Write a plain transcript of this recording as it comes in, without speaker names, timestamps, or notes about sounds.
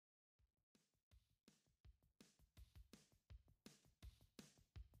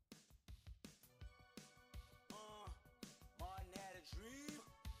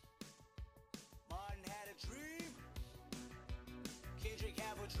Cedric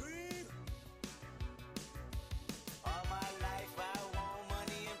have a dream. All my life I want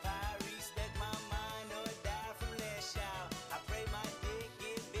money and power, respect my mind or die from last child. I pray my dick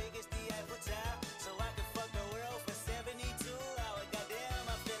get big as the Eiffel Tower, so I can fuck the world for 72 hours. Goddamn,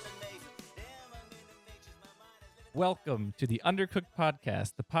 I feel amazing. Damn, I'm in the matrix. My mind is living. Welcome to the Undercooked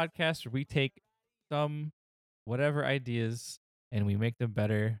Podcast, the podcast where we take some whatever ideas and we make them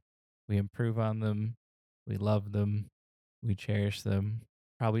better. We improve on them. We love them. We cherish them.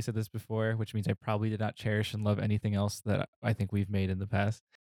 Probably said this before, which means I probably did not cherish and love anything else that I think we've made in the past,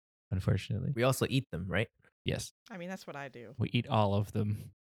 unfortunately. We also eat them, right? Yes, I mean, that's what I do. we eat all of them.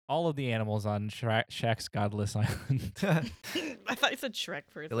 All of the animals on Shaq's Godless Island. I thought you said Shrek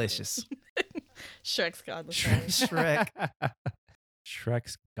for a second. Delicious. Shrek's godless. Island. Shrek.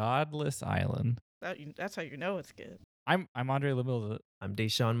 Shrek's Godless Island. That's how you know it's good. I'm Andre LaMille. I'm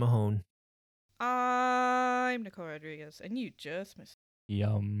Deshaun Mahone. I'm Nicole Rodriguez, and you just missed.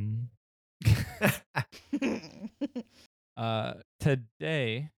 Yum.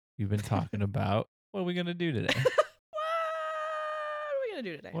 Today we've been talking about what are we gonna do today? What are we gonna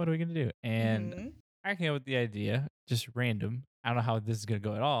do today? What are we gonna do? And Mhm. I came up with the idea, just random. I don't know how this is gonna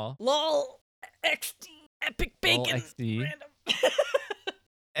go at all. LOL XD Epic Lol Bacon. XD. Random.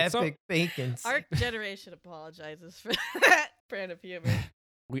 Epic bacons. Our generation apologizes for that brand of humor.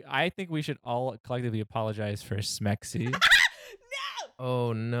 I think we should all collectively apologize for Smexy. No,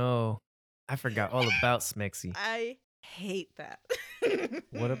 Oh no. I forgot all about Smexy. I hate that.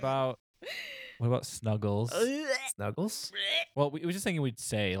 What about Snuggles? Snuggles? Well, we were just thinking we'd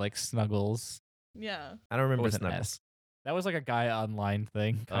say like Snuggles Yeah. I don't but remember with an Snuggles. S. That was like a guy online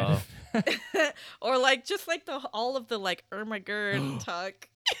thing, kind of. Or like just like all of the like Ermagerd Tuck.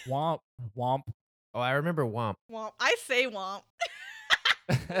 Womp womp. Oh, I remember Womp. Womp. I say womp.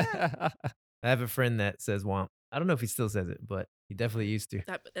 I have a friend that says Womp. I don't know if he still says it, but he definitely used to.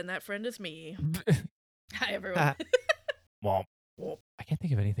 That friend is me. Hi everyone. Womp. Womp. I can't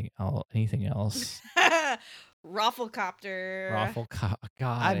think of anything else. Rafflecopter.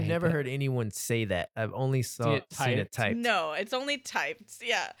 God, I I've hate never that. heard anyone say that. I've only seen it typed. No, it's only typed.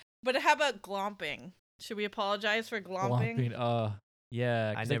 Yeah. But how about glomping? Should we apologize for glomping? Glomping,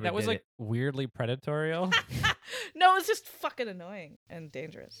 yeah. 'cause, never that was did like it. weirdly predatorial. No, it's just fucking annoying and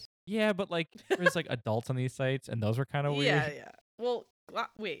dangerous. Yeah, but like there's like adults on these sites, and those were kind of weird. Yeah. Well,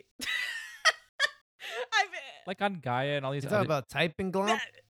 wait. I mean, Like on Gaia and all these You talking other. about typing glomp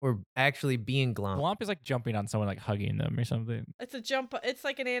or actually being glomp? Glomp is like jumping on someone, like hugging them or something. it's a jump. It's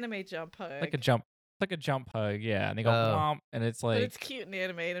like an anime jump hug. Like a jump hug, yeah. And they go Oh. glomp, and it's but like it's cute in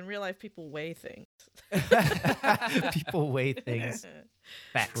anime, and in real life, people weigh things. People weigh things.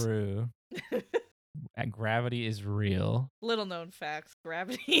 Facts. true. And gravity is real. Little known facts: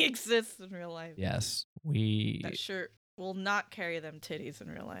 gravity exists in real life. Yes, we. That sure will not carry them titties in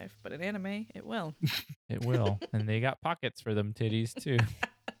real life, but in anime, it will. It will, and they got pockets for them titties too.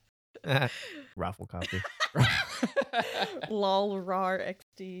 Raffle copy. Lol, rar,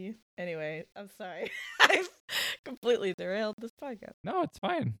 XD. Anyway, I'm sorry. I've completely derailed this podcast. No, it's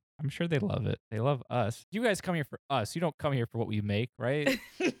fine. I'm sure they love it. They love us. You guys come here for us. You don't come here for what we make, right?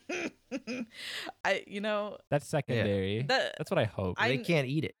 That's secondary. That's what I hope. I- They can't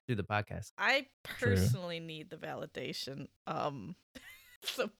eat it through the podcast. I personally need the validation.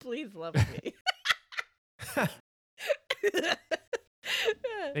 So please love me.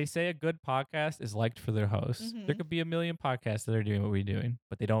 They say a good podcast is liked for their hosts. There Mhm. could be a million podcasts that are doing what we're doing,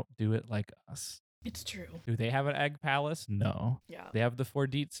 but they don't do it like us. It's true. Do they have an egg palace? No. Yeah. They have the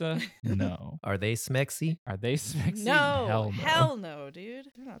Forditza? No. Are they Smexy? Are they sexy? No, Hell no. no,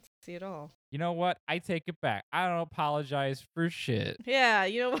 dude. They're not sexy at all. You know what? I take it back. I don't apologize for shit. Yeah,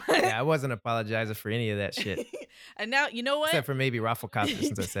 you know what? Yeah, I wasn't apologizing for any of that shit. And now, you know what? Except for maybe Raffle copy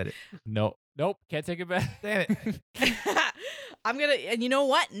since I said it. Nope. Can't take it back. Damn it. And you know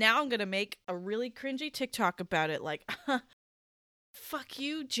what? Now I'm gonna make a really cringy TikTok about it. Like, fuck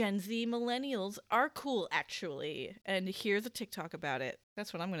you, Gen Z millennials are cool, actually. And here's a TikTok about it.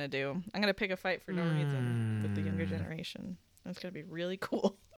 That's what I'm gonna do. I'm gonna pick a fight for no reason with the younger generation. That's gonna be really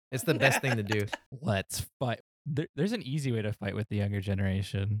cool. It's the best thing to do. Let's fight. There's an easy way to fight with the younger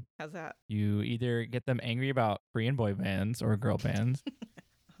generation. How's that? You either get them angry about Korean boy bands or girl bands,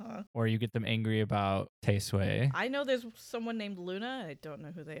 Huh? or you get them angry about Taesway. I know there's someone named Luna. I don't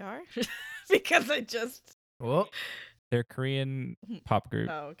know who they are because I just. Well, They're Korean pop group,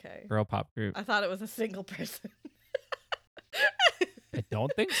 Oh, okay. girl pop group. I thought it was a single person. I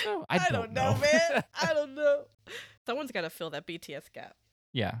don't think so. I don't know, man. I don't know. Someone's got to fill that BTS gap,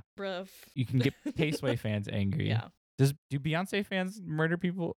 Yeah, bruv. you can get Taesway fans angry. Yeah, Do Beyonce fans murder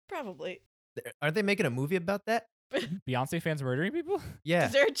people? probably. are they making a movie about that? Beyonce fans murdering people? Yeah.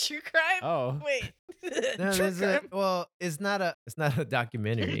 Is there a true crime? Oh. Wait. No, True there's crime? well, it's not a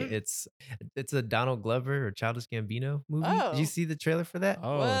documentary. It's a Donald Glover or Childish Gambino movie. Did Oh. you see the trailer for that?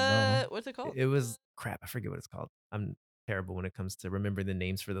 Oh, what? no. What's it called? It was crap. I forget what it's called. I'm terrible when it comes to remembering the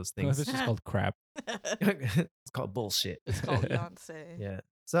names for those What if things. it's just called crap? It's called bullshit. It's called Beyonce. Yeah.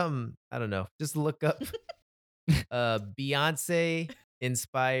 Something, I don't know. Just look up Beyonce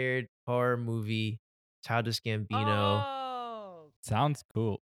inspired horror movie, Childish Gambino, Oh. Sounds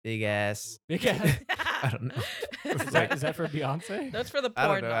cool. big ass. Big ass. I don't know. Is that for Beyonce? That's for the I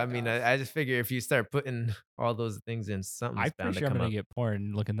porn. don't know. I mean, knockoff. I just figure if you start putting all those things in, I'm something's pretty bound sure to I'm come gonna up. get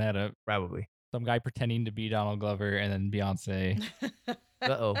porn looking that up. Probably. Some guy pretending to be Donald Glover and then Beyonce.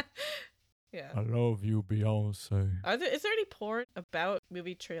 Uh-oh. Yeah. I love you, Beyonce. Is there any porn about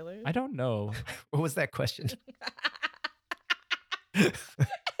movie trailers? I don't know. What was that question?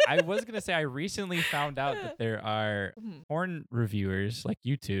 I was gonna say I recently found out that there are Hmm. porn reviewers like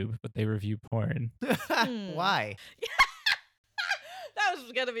YouTube, but they review porn. Why? That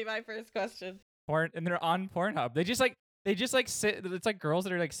was gonna be my first question. Porn, and they're on Pornhub. They just like sit. It's like girls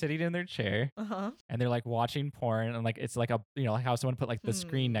that are like sitting in their chair Uh-huh. and they're like watching porn, and like it's like a like how someone put like the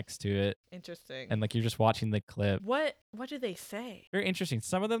screen Hmm. next to it, Interesting. and like you're just watching the clip. What do they say? Very interesting.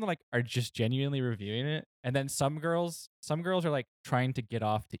 Some of them like are just genuinely reviewing it, and then some girls are like trying to get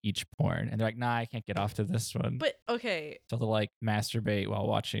off to each porn, and they're like, nah, I can't get off to this one. But okay, So they'll like masturbate while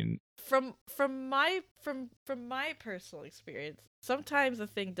watching. from my personal experience, sometimes a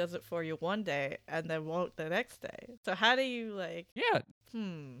thing does it for you one day and then won't the next day. So how do you like? Yeah,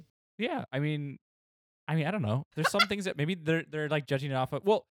 yeah. I mean, I don't know. There's some things that maybe they're like judging it off of.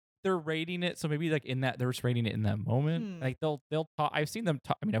 Well, they're rating it, so maybe like in that they're just rating it in that moment. Hmm. Like they'll talk. I've seen them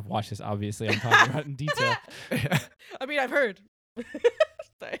talk. I mean, I've watched this. Obviously, I'm talking about it in detail. I mean, I've heard.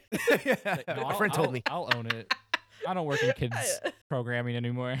 Sorry. But no, A friend told me. I'll own it. I don't work in kids programming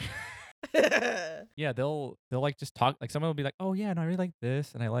anymore. Yeah, they'll like just talk. Like someone will be like, "Oh yeah, no, I really like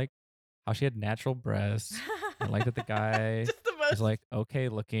this, and I like how she had natural breasts. I like that the guy Just the most. is like okay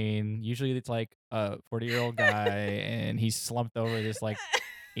looking. Usually it's like a 40-year-old guy, and he's slumped over this like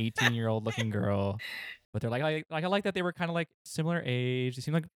 18-year-old looking girl. But they're like I like that they were kind of like similar age. They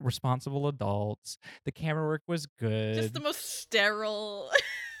seemed like responsible adults. The camera work was good. Just the most sterile,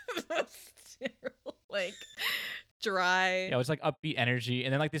 like dry. Yeah, it was like upbeat energy,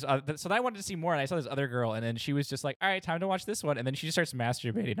 and then like this. So then I wanted to see more, and I saw this other girl, and then she was just like, "All right, time to watch this one," and then she just starts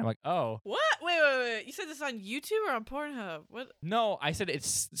masturbating. I'm like, "Oh What? Wait. You said this on YouTube or on Pornhub? What? no!" I said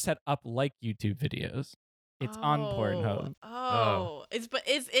it's set up like YouTube videos. It's on Pornhub. Oh. Is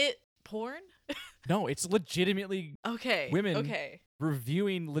it porn? No, it's legitimately Okay. Women Okay.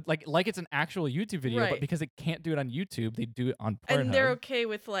 reviewing like it's an actual YouTube video, Right. but because they can't do it on YouTube, they do it on Pornhub. And they're okay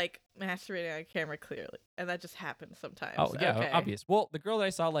with like masturbating on camera clearly, and that just happens sometimes. Oh yeah, okay. obvious. Well, the girl that I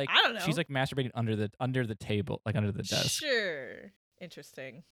saw, like, I don't know. she's like masturbating under the table, like under the desk. Sure.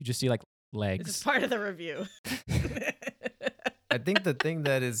 Interesting. You just see like This legs. is part of the review. I think the thing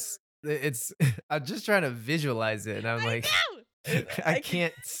that it's I'm just trying to visualize it, and I'm like, I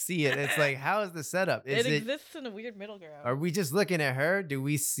can't see it. It's like, how is the setup? Is It it? exists in a weird middle ground. Are we just looking at her? Do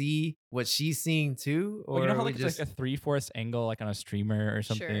we see what she's seeing too, or Well, you know are how we like just? it's like a 3/4 angle, like on a streamer or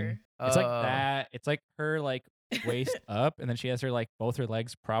something. Sure. It's like Oh. that. It's like her like waist up, and then she has her like both her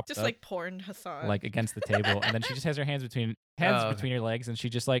legs propped Just up, like porn Hassan. like against the table, and then she just has her hands between Oh, her legs, and she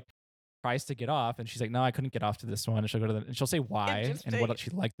just like tries to get off, and she's like, "No, I couldn't get off to this one." And she'll go to and she'll say why and what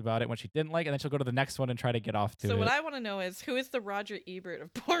Interesting. she liked about it, what she didn't like, and then she'll go to the next one and try to get off to So it. what I want to know is who is the Roger Ebert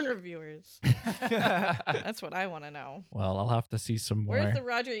of porn reviewers? That's what I want to know. Well, I'll have to see some more. Where's the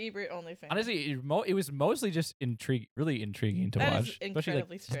Roger Ebert OnlyFans? Honestly, it was mostly just really intriguing to that watch, is especially like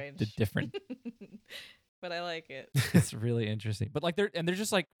incredibly strange. the different. But I like it. It's really interesting, but like they're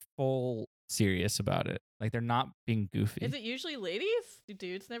just like full serious about it. Like they're not being goofy. Is it usually ladies? Do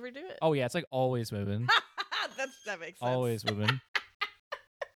dudes never do it? Oh yeah, it's like always women. That makes sense. Always women.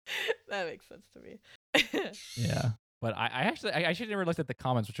 That makes sense to me. Yeah. But I actually never looked at the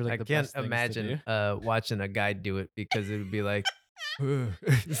comments, which are like I the can't best things to imagine do. watching a guy do it because it would be like,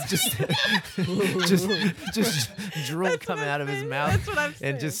 it's just drool That's what coming I'm out of his saying. mouth That's what I'm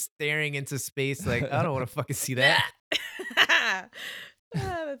saying. and just staring into space. Like, I don't want to fucking see that.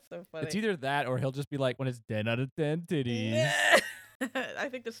 That's so funny. It's either that or he'll just be like, when it's 10 out of 10 titties. I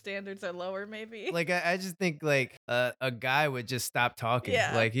think the standards are lower, maybe. Like, I just think like a guy would just stop talking.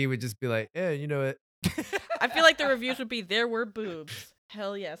 Yeah. Like he would just be like, yeah, you know what? I feel like the reviews would be there were boobs.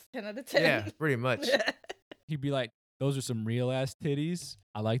 Hell yes, 10 out of 10. Yeah, pretty much. He'd be like, those are some real ass titties.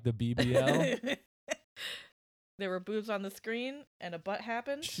 I like the BBL. there were boobs on the screen and a butt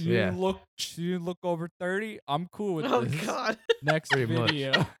happened. She Yeah. didn't look over 30. I'm cool with Oh this. God. Next Pretty much.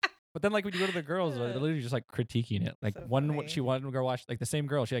 video. But then like when you go to the girls, they're literally just like critiquing it. Like So one funny. girl watched like the same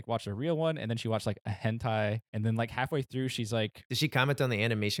girl. She like watched a real one, and then she watched like a hentai, and then like halfway through, she's like, Did she comment on the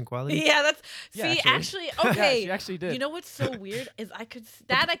animation quality? Yeah, that's Yeah, see. actually. Actually, okay. Yeah, she actually did. You know what's so weird is I could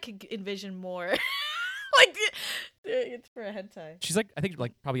envision more. Like it's for a hentai. She's like I think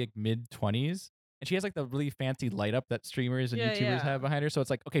like probably like mid-20s, and she has like the really fancy light up that streamers and Yeah, YouTubers yeah. have behind her. So it's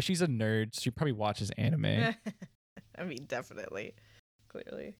like okay, she's a nerd. So she probably watches anime. I mean, definitely,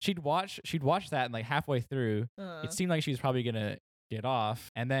 clearly. she'd watch that, and like halfway through, Uh, it seemed like she was probably gonna get off,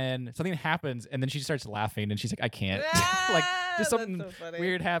 and then something happens, and then she starts laughing, and she's like, I can't. Like ah, just that's something so funny.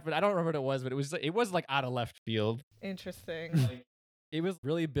 weird happened. I don't remember what it was, but it was like out of left field. Interesting. Like, it was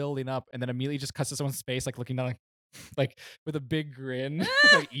really building up, and then immediately just cuts to someone's face, like looking down, like with a big grin,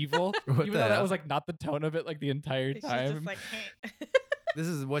 like evil. What Even the though that hell? was like not the tone of it, like the entire She's time. just like, This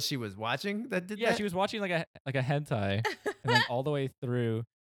is what she was watching that did Yeah, that? she was watching like a hentai, and then all the way through,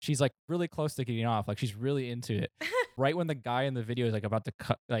 she's like really close to getting off. Like she's really into it. Right when the guy in the video is like about to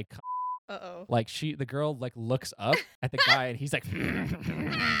cut, like Uh-oh. the girl like looks up at the guy, and he's like,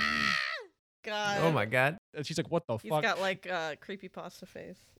 God. Oh my god. and she's like, what the He's fuck? got like creepy pasta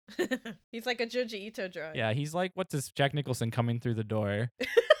face. He's like a Junji Ito drawing. Yeah, he's like, what's this? Jack Nicholson coming through the door.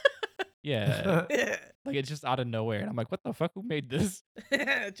 Yeah, like it's just out of nowhere, and I'm like, what the fuck? Who made this?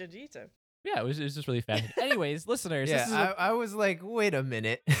 Junji Ito. Yeah, it was just really fascinating. Anyways, listeners, Yeah, this is what, I was like, wait a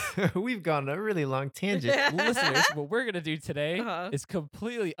minute. We've gone on a really long tangent. listeners, what we're gonna do today Uh-huh. is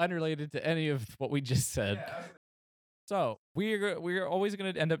completely unrelated to any of what we just said. So we're always gonna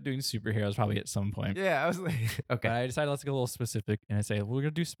end up doing superheroes probably at some point. Yeah, I was like, okay. But I decided let's get a little specific, and I say we're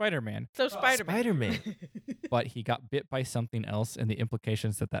gonna do Spider-Man, So Spider-Man. Spider-Man. but he got bit by something else, and the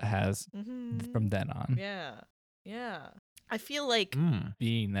implications that has Mhm. from then on. Yeah. Yeah. I feel like Mm.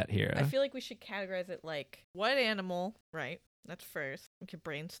 Being that hero. I feel like we should categorize it like what animal, right? That's first. We could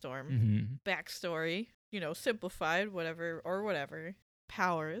brainstorm. Mhm. Backstory, simplified, whatever.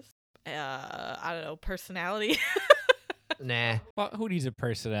 Powers. I don't know, personality. Nah, Well, who needs a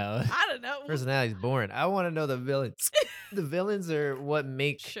personality? I don't know. personality's boring. I want to know the villains. The villains are what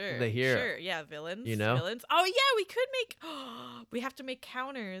make Sure. the hero. Sure. Yeah, villains. You know? Villains. Oh yeah, we could make we have to make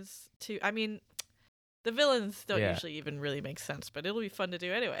counters to I mean the villains don't Yeah. usually even really make sense, but it'll be fun to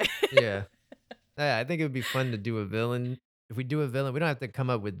do anyway. Yeah. Yeah, I think it would be fun to do a villain. If we do a villain, we don't have to come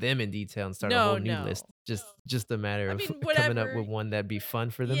up with them in detail and start a whole new No, list. Just a matter I of mean, coming up whatever. with one that'd be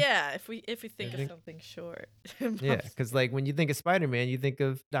fun for them. Yeah, if we think of think- something short. Yeah, because like when you think of Spider-Man, you think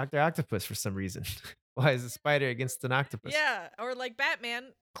of Dr. Octopus for some reason. Why is a spider against an octopus? Yeah, or like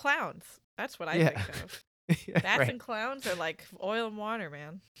Batman, clowns. That's what I Yeah. think of. Yeah, Bats right. and clowns are like oil and water,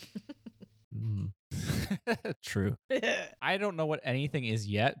 man. Mm. True. I don't know what anything is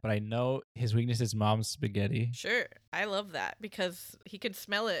yet, but I know his weakness is mom's spaghetti. Sure, I love that because he can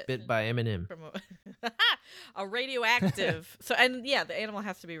smell it Bit by Eminem. from a radioactive. So and yeah, the animal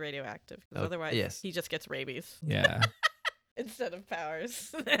has to be radioactive because Oh, otherwise yes. he just gets rabies Yeah. instead of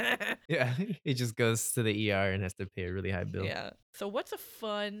powers. Yeah, he just goes to the ER and has to pay a really high bill. Yeah. So what's a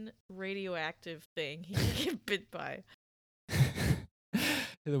fun radioactive thing he can get bit by?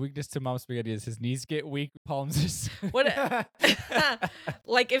 The weakness to mom's spaghetti is his knees get weak, palms are What?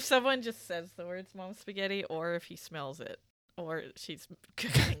 Like if someone just says the words "mom spaghetti," or if he smells it, or she's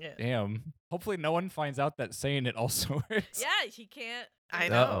cooking it. Damn. Hopefully no one finds out that saying it also works. Yeah, he can't. I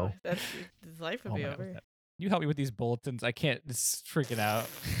know. Uh-oh. That's his life would Oh be my God. over. You help me with these bulletins. I can't. It's freaking out.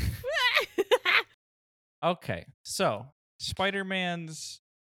 Okay. So Spider-Man's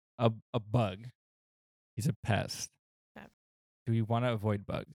a bug. He's a pest. Yep. Do we want to avoid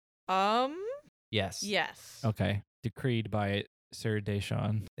bugs? Yes. Yes. Okay. Decreed by Sir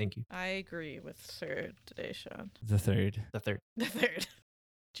Deshaun Thank you. I agree with Sir Deshaun. the third. The third. The third.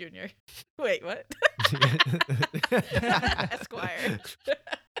 Junior. Wait, what? Esquire.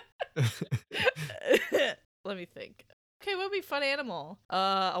 Let me think. Okay, what would be a fun animal?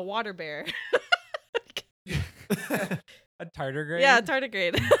 A water bear. A tardigrade? Yeah,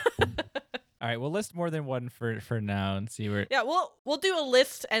 tardigrade. All right, we'll list more than one for now and see where Yeah, we'll do a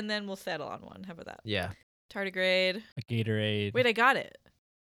list and then we'll settle on one. How about that? Yeah. Tardigrade. a Gatorade. Wait, I got it.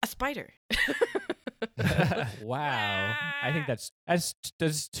 A spider. Wow. I think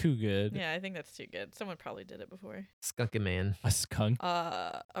that's too good. Yeah, I think that's too good. Someone probably did it before. Skunky man. A skunk.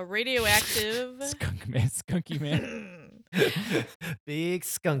 A radioactive. Skunk man. Skunky man. Big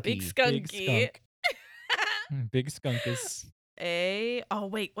skunky. Big skunky. Big skunk. Big skunkus. Oh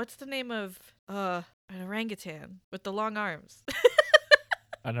wait, what's the name of an orangutan with the long arms?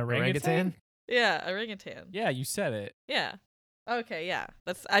 An Orangutan? Yeah, orangutan. Yeah, you said it. Yeah. Okay, yeah.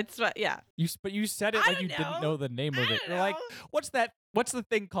 Yeah. But you said it I like don't you didn't know. know the name I of it. don't You're like, know. what's that? What's the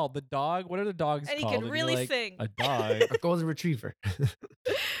thing called? The dog? What are the dogs And he called? can you're really like, sing. A dog. A golden retriever.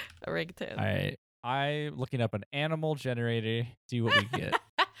 Orangutan. All right. I'm looking up an animal generator. See what we get.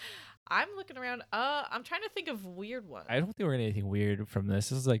 I'm looking around. I'm trying to think of weird ones. I don't think we're getting anything weird from this.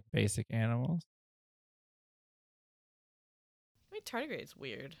 This is like basic animals. I mean, tardigrade's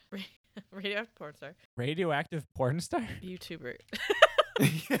weird. Radioactive porn star. Radioactive porn star? YouTuber.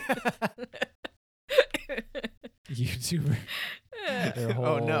 YouTuber. Their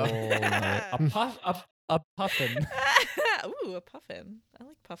Oh, no. A puffin. Ooh, a puffin. I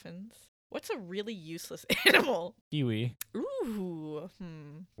like puffins. What's a really useless animal? Kiwi. Ooh.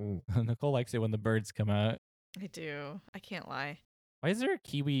 Ooh. Nicole likes it when the birds come out. I do. I can't lie. Why is there a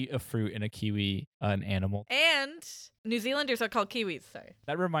kiwi a fruit and a kiwi an animal? And New Zealanders are called kiwis. Sorry.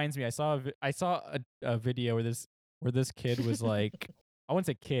 That reminds me. I saw a video where this kid was like, I wouldn't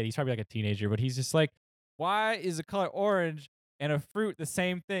say kid. He's probably like a teenager, but he's just like, why is the color orange and a fruit the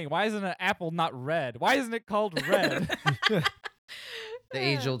same thing? Why isn't an apple not red? Why isn't it called red? The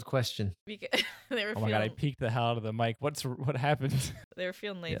age-old question. They were Oh my god! I peeked the hell out of the mic. What happened? They were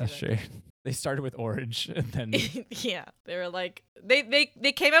feeling lazy. Yeah, then. sure. They started with orange and then Yeah, they were like they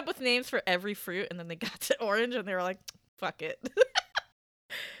came up with names for every fruit, and then they got to orange, and they were like, "Fuck it."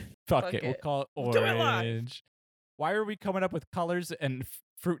 fuck it. We'll it. call it We'll do it live. orange. Why are we coming up with colors and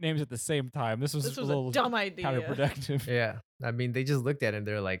fruit names at the same time? This was This a was little a dumb idea. counterproductive. Yeah. I mean, they just looked at it and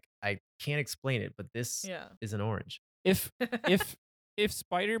they're like, I can't explain it, but this Yeah. is an orange. If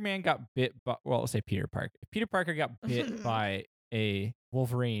Spider-Man got bit by, well, let's say Peter Parker. If Peter Parker got bit by a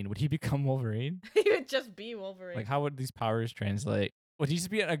Wolverine, would he become Wolverine? He would just be Wolverine. Like, how would these powers translate? Would he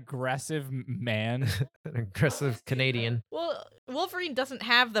just be an aggressive man? An aggressive Canadian. Well, Wolverine doesn't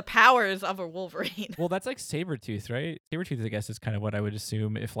have the powers of a Wolverine. Well, that's like Sabretooth, right? Sabretooth, I guess, is kind of what I would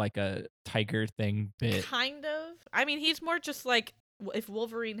assume if like a tiger thing bit. Kind of. I mean, he's more just like if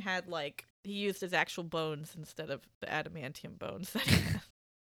Wolverine had like he used his actual bones instead of the adamantium bones that he has.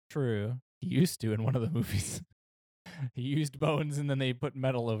 True. He used to in one of the movies. He used bones and then they put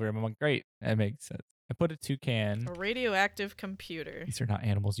metal over him. I'm like, great. That makes sense. I put a toucan. A radioactive computer. These are not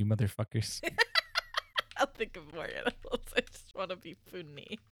animals, you motherfuckers. I'll think of more animals. I just want to be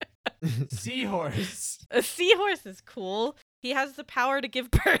funny. Seahorse. A seahorse is cool. He has the power to give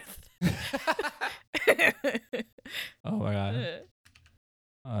birth. Oh my god.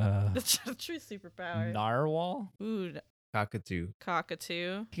 That's a true superpower. Narwhal? Ooh, Cockatoo.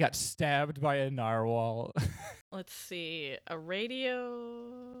 cockatoo. He got stabbed by a narwhal. Let's see. A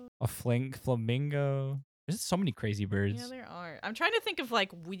radio. A flamingo. There's so many crazy birds. Yeah, there are. I'm trying to think of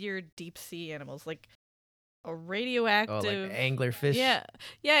like weird deep sea animals, like a radioactive. Oh, like anglerfish. Yeah,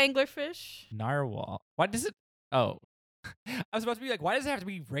 yeah, anglerfish. Narwhal. Why does it? Oh, I was about to be like, why does it have to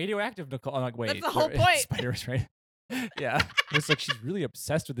be radioactive, Nicole? I'm like, wait, That's the whole point. Spiders, right? Yeah, it's like she's really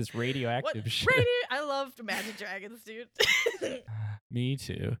obsessed with this What? radioactive shit. I loved Imagine Dragons, dude. Me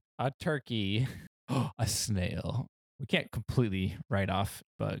too. A turkey. A snail. We can't completely write off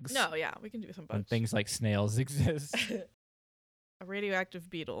bugs. No, yeah, we can do some When bugs. things like snails exist. A radioactive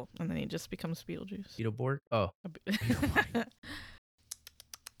beetle, and then he just becomes Beetlejuice. Beetleborg. Oh,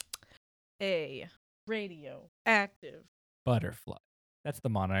 A radioactive. Butterfly. That's the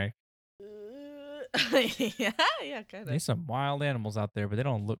monarch. Yeah, kind of. There's some wild animals out there, but they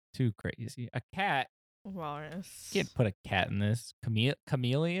don't look too crazy. A cat. Walrus. Can't put a cat in this. Chameleon?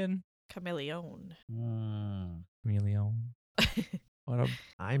 Chameleon. Chameleon. What a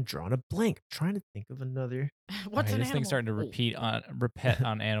I'm drawing a blank. Trying to think of another. What's Alright, an this animal? thing's starting to repet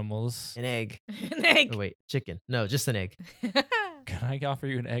on animals. An egg. An egg. Oh, wait. Chicken. No, just an egg. Can I offer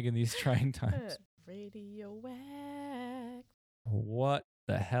you an egg in these trying times? Radioactive. What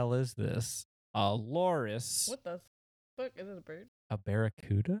the hell is this? A loris. What the fuck? Is it a bird? A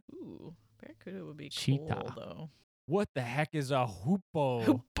barracuda? Ooh, barracuda would be Cheetah. cool though. What the heck is a hoopoe?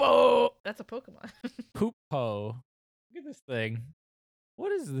 Hoopoe. That's a Pokemon. Hoopoe. Look at this thing.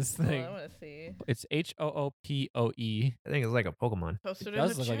 What is this Oh, thing? I want to see. It's HOOPOE. I think it's like a Pokemon. Post It it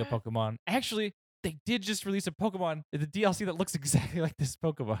does in look the like a chat. Pokemon. Actually, they did just release a Pokemon in the DLC that looks exactly like this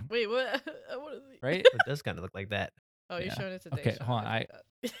Pokemon. Wait, what? What is he? Right? It does kind of look like that. Oh, you're Yeah. showing it today. Okay, Sean. hold on, I forgot.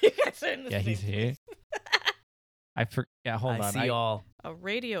 You guys are in the Yeah, he's same here. Yeah, hold I on. see all. A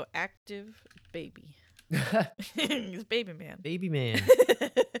radioactive baby. He's baby man. Baby man.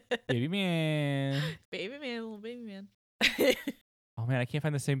 Baby man. Baby man, little baby man. Oh man, I can't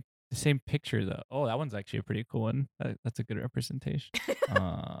find the same picture though. Oh, that one's actually a pretty cool one. That's a good representation.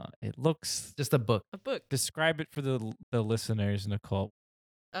 It looks. Just a book. A book. Describe it for the listeners, Nicole.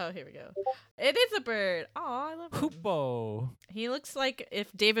 Oh, here we go. It is a bird. Oh, I love him. Poopo. He looks like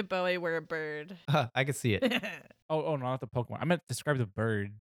if David Bowie were a bird. I can see it. Oh, no, not the Pokemon. I meant describe the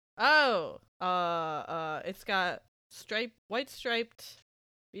bird. Oh, it's got white striped,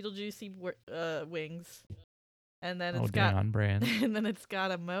 Beetlejuicy wings, and then Oh, it's dang, got, on brand. and then it's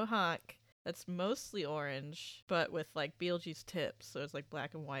got a mohawk that's mostly orange, but with like Beetlejuice tips, so it's like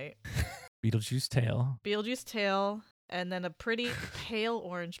black and white. Beetlejuice tail. Beetlejuice tail, and then a pretty pale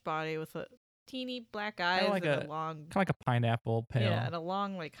orange body with a teeny black eyes like and a- a long, Kind of like a pineapple pale. yeah, and a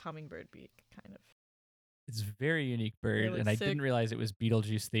long like hummingbird beak, kind of. It's a very unique bird, looks and I sick. didn't realize it was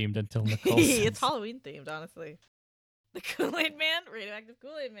Beetlejuice themed until Nicole said It's so. Halloween themed, honestly. The Kool-Aid Man, radioactive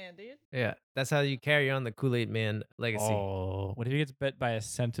Kool-Aid Man, dude. Yeah, that's how you carry on the Kool-Aid Man legacy. Oh, what if he gets bit by a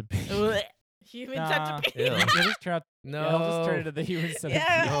centipede? Blech. Human Nah, centipede. Ew. He'll just turn out, No, yeah, he'll just turn into the human centipede.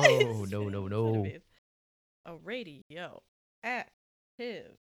 Yeah. No, it's no, human no, no. centipede. A radio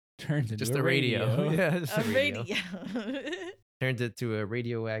active. Turns into just a radio. Yeah, just A radio. Turned it to a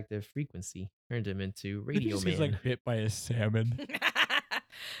radioactive frequency. Turned him into He Radio just Man. gets like bit by a salmon.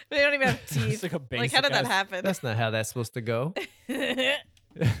 They don't even have It's teeth. like a Like, how did that basic-ass- happen? That's not how that's supposed to go.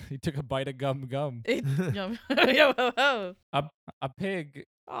 He took a bite of gum. Yo, yo, ho, ho. A pig.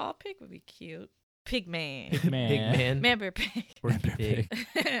 Oh, pig would be cute. Pig man. Pig man. Big man. Man bear pig. Or Pig.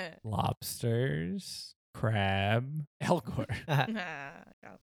 pig. Lobsters. Crab. Elgor.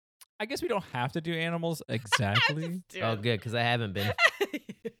 God. I guess we don't have to do animals I exactly. just do Oh, it. good, because I haven't been.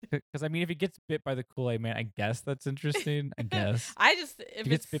 Because I mean, if he gets bit by the Kool-Aid Man, I guess that's interesting. I guess. I just If if he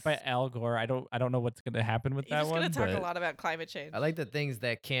gets it's bit by Al Gore, I don't know what's gonna happen with you're that just one. gonna talk but a lot about climate change. I like the things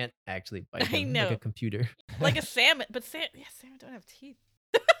that can't actually bite I him, know. like a computer. like a salmon, but salmon don't have teeth.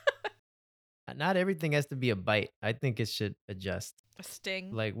 Not everything has to be a bite. I think it should adjust. A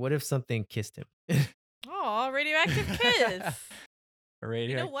sting. Like, what if something kissed him? Oh, radioactive kiss. A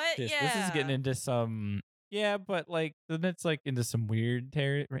radioactive what? kiss. This is getting Yeah. into some. Yeah, but like then it's like into some weird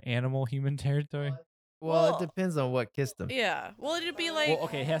animal human territory. Well, Well, it depends on what kissed him. Yeah. Well, it'd be like Well,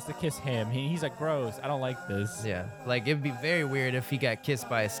 okay, he has to kiss him. He's like gross. I don't like this. Yeah, like it'd be very weird if he got kissed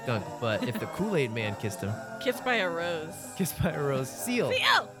by a skunk, but if the Kool-Aid Man kissed him, kissed by a rose. kissed by a rose seal.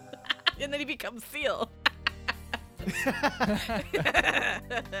 Seal. And then he becomes seal.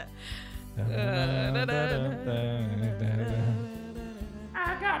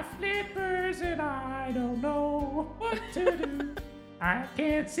 I got flippers and I don't know what to do. I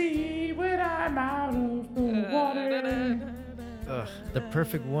can't see when I'm out of the water. Ugh, the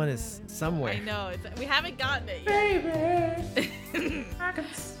perfect one is somewhere. I know. We haven't gotten it yet. Baby,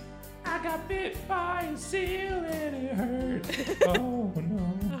 I got bit by a seal and it hurts. Oh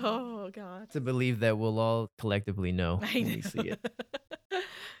no. Oh God. To believe that we'll all collectively know I when we know. see it.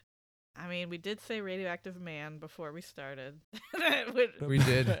 I mean, we did say radioactive man before we started. That would- We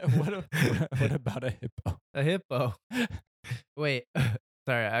did. What about a hippo? A hippo. Wait,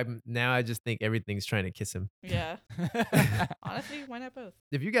 sorry. I just think everything's trying to kiss him. yeah. Honestly, why not both?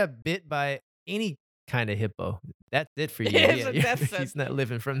 If you got bit by any kind of hippo, that's it for you. It's a Yeah, death he's not sentence.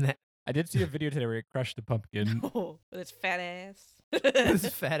 living from that. I did see a video today where he crushed a pumpkin. Oh, with its fat ass. With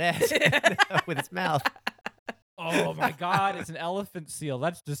his fat ass with his mouth. Oh my god, it's an elephant seal.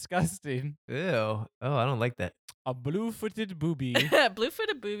 That's disgusting. Ew. Oh, I don't like that. A blue-footed booby.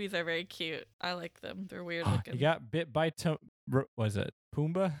 Blue-footed boobies are very cute. I like them. They're weird looking. He got bit by was it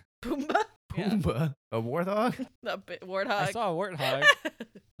Pumbaa? Pumbaa. Yeah. Pumbaa. A warthog? A warthog. I saw a warthog.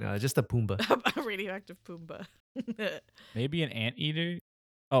 No, just a Pumbaa. A radioactive Pumbaa. Maybe an anteater.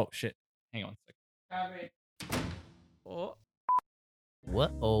 Oh shit! Hang on a second. Oh,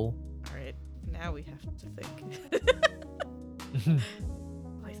 What? Oh. all right. Now we have to think.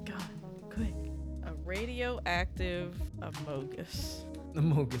 Please God, quick. A radioactive amogus. The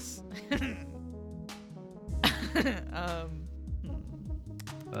Mogus. um.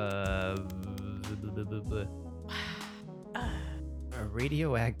 A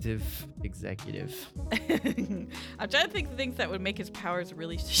radioactive executive. I'm trying to think of things that would make his powers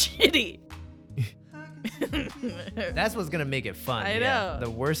really shitty. That's what's gonna make it fun. I yeah. know. The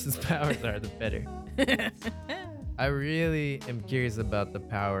worse his powers are, the better. I really am curious about the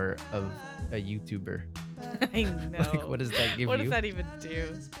power of a YouTuber. I know. Like, what does that give What you? does that even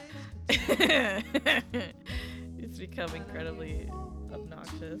do? It's become incredibly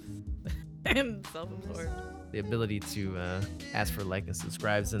obnoxious and self-absorbed. The ability to ask for like and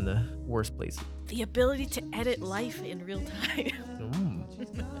subscribes in the worst places. The ability to edit life in real time.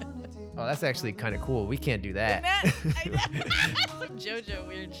 Oh, that's actually kind of cool. We can't do that. I know. Some JoJo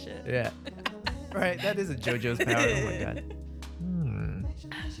weird shit. Yeah. Right, that is a JoJo's power. Oh my god.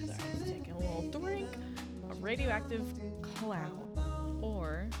 Sorry, I was taking a little drink. A radioactive clown.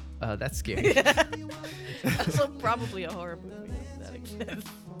 Or That's scary. also probably a horror movie that exists.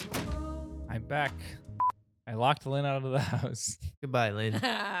 I'm back. I locked Lynn out of the house. Goodbye, Lynn.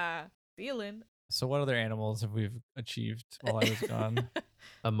 Feeling. So what other animals have we achieved while I was gone?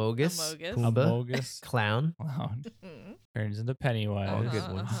 Amogus. Amogus. Pumba. Mogus Clown. clown Mm. turns into Pennywise.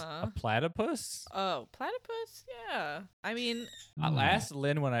 good ones. A platypus. Oh, platypus? Yeah. I mean, I asked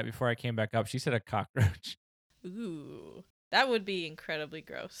Lynn one night before I came back up. She said a cockroach. ooh. That would be incredibly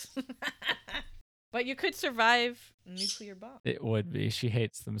gross. But you could survive nuclear bomb. It would be. She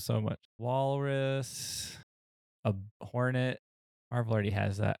hates them so much. Walrus. A hornet. Marvel already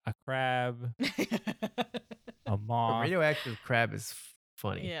has that. A crab. A A moth. radioactive crab is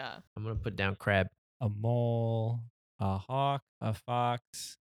funny. Yeah. I'm gonna put down crab. A mole. A hawk. A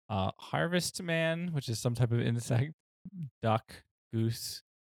fox. A harvest man, which is some type of insect. Duck. Goose.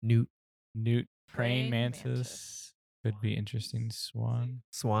 Newt. Newt. Praying Praying mantis. Could be interesting. Swan.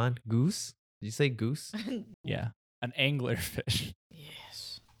 Swan. Goose. Did you say goose? Yeah. An anglerfish.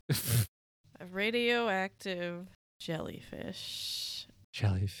 Yes. A radioactive jellyfish.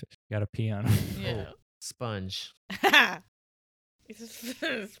 Jellyfish. Gotta pee on 'em. Yeah. Sponge.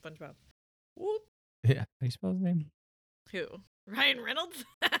 SpongeBob. Whoop. Yeah. How do you spell his name? Who? Ryan Reynolds?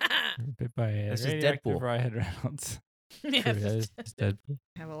 Bit by a That's just radioactive Deadpool. Ryan Reynolds. Yeah, True, that is just Deadpool.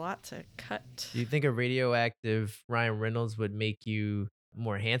 have a lot to cut. Do you think a radioactive Ryan Reynolds would make you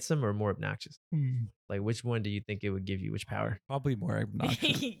more handsome or more obnoxious? Like, which one do you think it would give you? Which power? Probably more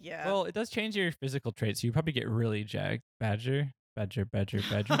obnoxious. Yeah. Well, it does change your physical traits. So you probably get really jacked. Badger. Badger. Badger.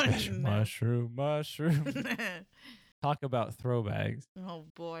 No. Mushroom. Talk about throwbacks. Oh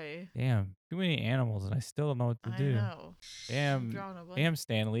boy. Damn. Too many animals, and I still don't know what to I do. know. Damn. Drawing a bunch. Damn,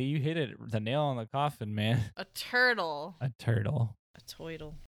 Stanley. You hit it the nail on the coffin, man. A turtle. A turtle. A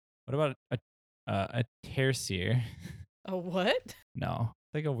toidle. What about a tertiary? A what? No.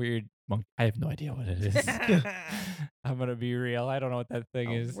 Like a weird monkey. I have no idea what it is. I'm gonna be real. I don't know what that thing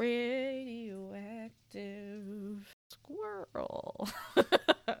A is. radioactive squirrel.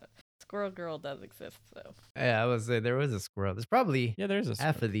 Squirrel girl does exist, though. Yeah, I would say there was a squirrel. There's probably Yeah, there's a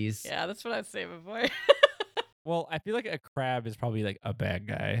half squirrel. of these. Yeah, that's what I was saying before. Well, I feel like a crab is probably like a bad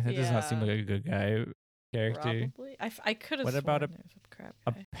guy. That does not seem Yeah. like a good guy character. Probably. I could have. What about sworn there's a crab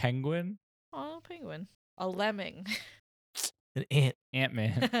A guy. penguin? Oh, penguin. A lemming. An ant.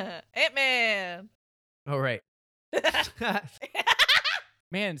 Ant-Man. Ant-Man. All right.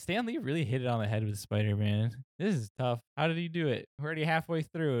 Man, Stan Lee really hit it on the head with Spider-Man. This is tough. How did he do it? We're already halfway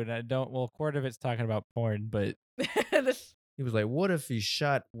through, and a quarter of it's talking about porn, but This- He was like, what if he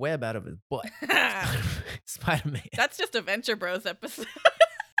shot web out of his butt? Spider-Man. That's just a Venture Bros episode.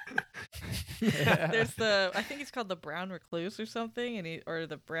 There's I think he's called the Brown Recluse or something, or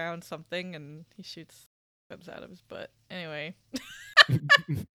the Brown something, and he shoots webs out of his butt. Anyway.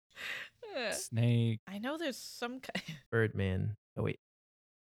 Snake. I know there's some Birdman. Oh, wait.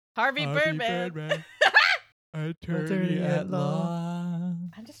 Harvey Birdman. Attorney at law.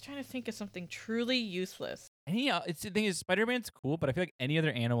 I'm just trying to think of something truly useless. It's the thing is, Spider-Man's cool, but I feel like any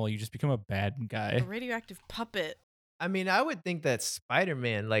other animal, you just become a bad A guy. radioactive puppet. I mean, I would think that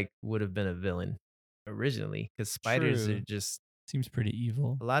Spider-Man would have been a villain originally because spiders True. are just Seems pretty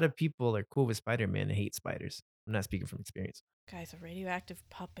evil. a lot of people are cool with Spider-Man and hate spiders. I'm not speaking from experience. Guys, a radioactive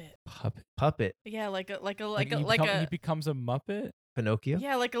puppet. Puppet. Yeah, like He a becomes a Muppet. Pinocchio?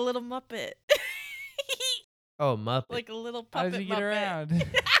 yeah, like a little Muppet. Oh, Muppet. Like a little How puppet does he get Muppet. around?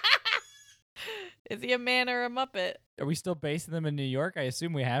 Is he a man or a Muppet? Are we still basing them in New York? I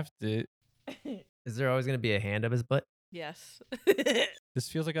assume we have to. Is there always going to be a hand up his butt? Yes. This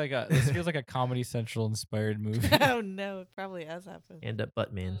feels like a Comedy Central inspired movie. Oh no, it probably has happened. Hand up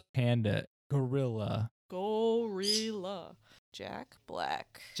butt man. Panda, gorilla, Gorilla. Jack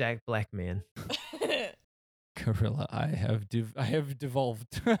Black. Jack Black man. gorilla. I have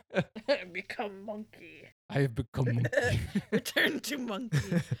devolved. Become monkey. I have become monkey. Return to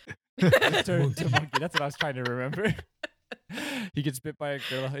monkey. Return to monkey. That's what I was trying to remember. He gets bit by a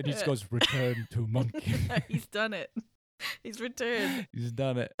gorilla and he just goes, return to monkey. He's done it. He's returned. He's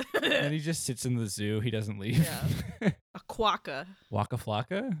done it. And he just sits in the zoo. He doesn't leave. A quokka. Waka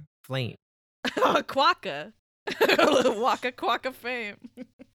Flocka? Flame. A quokka. Waka quokka fame.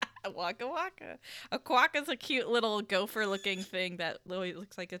 Waka waka. A quokka's a cute little gopher looking thing that always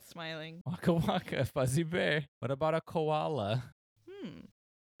looks like it's smiling. Waka Waka, fuzzy bear. What about a koala?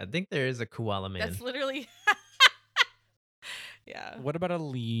 I think there is a koala man. That's literally. Yeah. What about a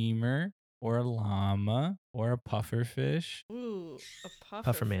lemur or a llama or a pufferfish Ooh, a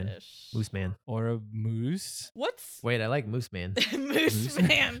Puffer man. pufferfish. Moose man. or a moose? What's Wait, I like Moose man. Moose Moose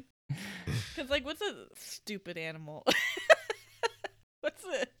man? Because, like, what's a stupid animal? What's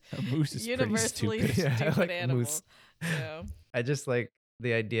it? A moose is pretty Universally stupid. Yeah, I stupid like animal. moose. Yeah. I just like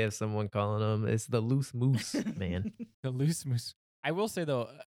the idea of someone calling them. It's the loose moose, man. The loose moose. I will say though,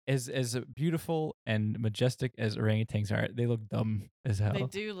 as beautiful and majestic as orangutans are, they look dumb as hell. They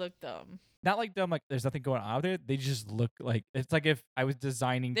do look dumb. Not like dumb, like there's nothing going on out there. They just look like it's like if I was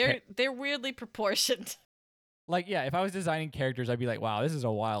designing. They're weirdly proportioned. Like yeah, if I was designing characters, I'd be like, wow, this is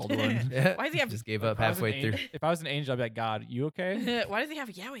a wild one. Yeah. Why does he have- Just gave If up I was an halfway through. If I was an angel, I'd be like, God, you okay? Why does he have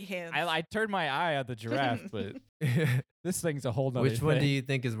yowie hands? I turned my eye at the giraffe, but this thing's a whole nother Which one do thing. you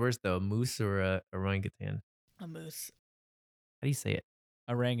think is worse, though, a moose or a orangutan? A moose. How do you say it?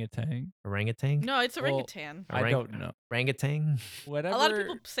 Orangutan. Orangutan? No, it's Well, orangutan. I don't know. Orangutan? Whatever. A lot of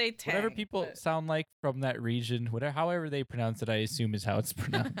people say tang. Whatever people but- sound like from that region, whatever, however they pronounce it, I assume is how it's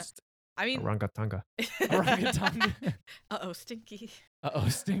pronounced. I mean, Orangatanga. Orangutan. Uh-oh, stinky. Oh,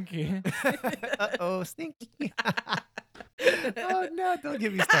 stinky. Uh-oh, stinky. Oh, no, don't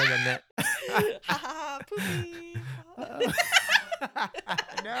get me started on that. Ha poopy.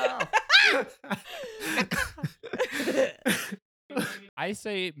 No. I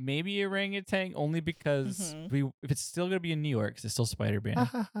say maybe orangutan only because Mhm. if it's still gonna be in New York, 'cause it's still Spider-Man. It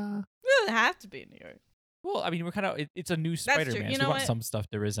doesn't have to be in New York. Well, I mean, we're kind of it's a new true. Spider-Man, You so know we want what? some stuff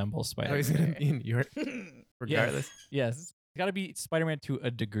to resemble Oh, Spider-Man. he's going to be in New York, Yes. regardless. Yes, it's got to be Spider-Man to a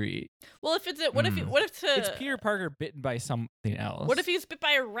degree. Well, if it's what if Mm. what if It's Peter Parker bitten by something else. What if he's bit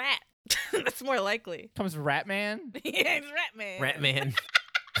by a rat? That's more likely. comes Ratman, Yeah, he's Rat Man. Rat Man.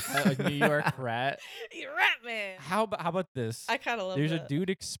 a New York rat? He's Rat Man. How about this? I kind of love There's that. a dude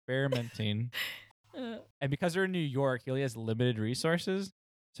experimenting, and because they're in New York, he only has limited resources,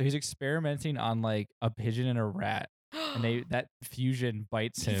 so he's experimenting on like a pigeon and a rat, and that fusion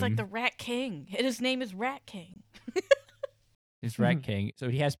bites him. He's like the Rat King. And his name is Rat King. He's Rat King, so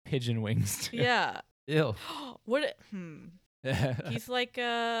he has pigeon wings. Too. Yeah. Ew. What? He's like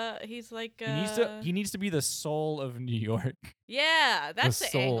He needs to be the soul of New York. Yeah, that's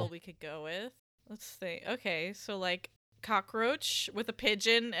the angle soul. we could go with. Let's think. Okay, so like cockroach with a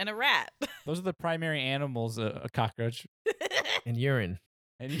pigeon and a rat. Those are the primary animals. A cockroach, And urine.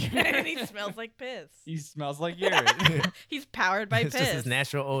 and And he smells like piss. he smells like urine. He's powered by It's piss. just his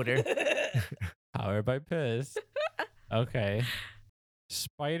natural odor. Powered by piss. Okay.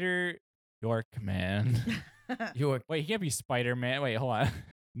 Spider York Man. York. Wait, he can't be Spider Man. Wait, hold on.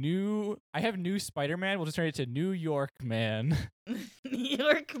 I have new Spider Man. We'll just turn it to New York Man. New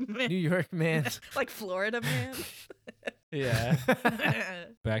York man. New York man. Like Florida man. Yeah.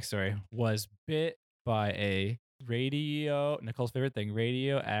 Backstory was bit by a Nicole's favorite thing,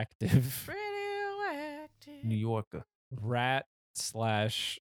 radioactive Radioactive. New Yorker. rat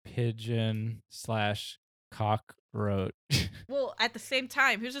 / pigeon / cockroach. Well, at the same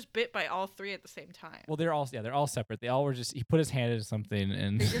time, he was just bit by all three at the same time. Well, they're all separate. They all were he put his hand into something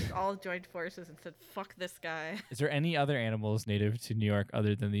and They just all joined forces and said, "Fuck this guy." is there any other animals native to New York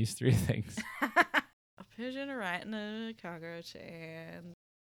other than these three things? A pigeon, a rat, and a cockroach, and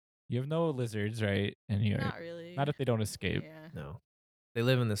You have no lizards, right? In New York. not really. Not if they don't escape. Yeah. No. They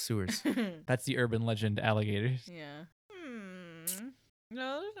live in the sewers. That's the urban legend alligators. Yeah.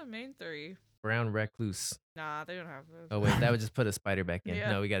 No, those are the main three. Brown recluse. Nah, they don't have those. Oh, wait. That would just put a spider back in.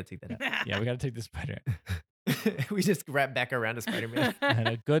 Yeah. No, we got to take that out. Yeah, we got to take the spider. We just wrap back around to Spider Man. And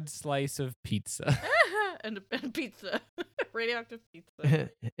a good slice of pizza. and pizza. Radioactive pizza.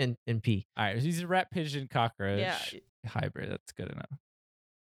 and pee. All right, so he's a rat pigeon cockroach Yeah. hybrid. That's good enough.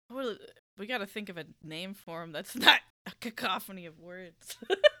 Well, we got to think of a name for him that's not a cacophony of words.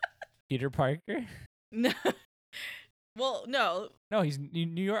 Peter Parker? No. Well, no. No, he's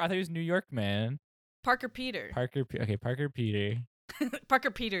New York. I thought he was New York man. Parker Peter. Parker Peter. Parker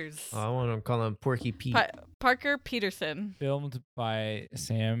Peters. Oh, I want to call him Porky Pete. Parker Peterson. Filmed by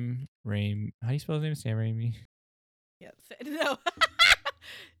Sam Raimi. How do you spell his name? Sam Raimi. Yeah. No.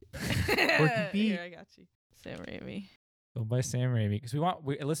 Porky Pete. Here, I got you. Sam Raimi. Filmed by Sam Raimi. Because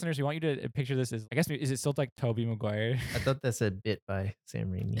listeners, we want you to picture this as, I guess, is it still like Tobey Maguire? I thought that said bit by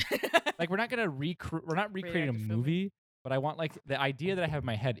Sam Raimi. Like we're not recreating a Radioactive film. movie, but I want like the idea that I have in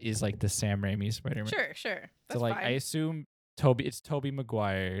my head is like the Sam Raimi Spider-Man. Sure. That's So like fine. I assume it's Tobey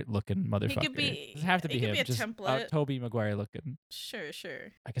Maguire looking motherfucker. be- Doesn't have to be he could him. be a just template. Tobey Maguire looking. Sure.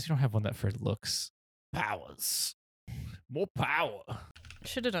 I guess we don't have one that for looks. Powers. More power.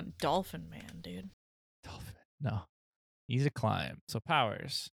 Should have done Dolphin Man, dude. Dolphin. No. Easy to climb. So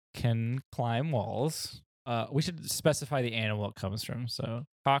powers. Can climb walls. We should specify the animal it comes from. So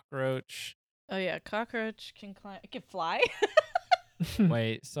cockroach. Oh yeah, cockroach can climb. It can fly.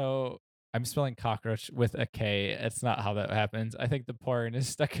 Wait, so I'm spelling cockroach with a K. It's not how that happens. I think the porn is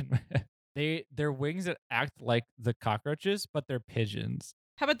stuck in my head. Their wings that act like the cockroaches, but they're pigeons.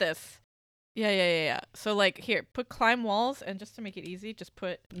 How about this? Yeah. So like here, put climb walls, and just to make it easy, just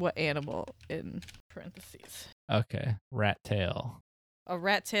put what animal in parentheses. Okay, rat tail. A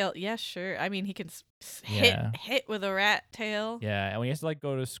rat tail. Yeah, sure. I mean, he can Yeah. hit with a rat tail. Yeah, and when he has to like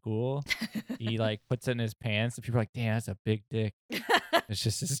go to school, he like puts it in his pants, and people are like, "Damn, that's a big dick." It's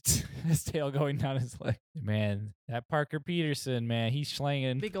just his tail going down his leg. Man, that Parker Peterson, man, he's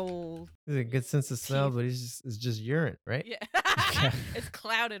slanging. Big old. He's a good sense of smell, Teeth. but it's just urine, right? Yeah. It's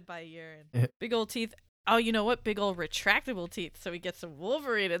clouded by urine. Big old teeth. Oh, you know what? Big old retractable teeth. So we get some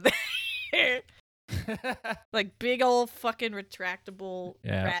Wolverine in there. Like big old fucking retractable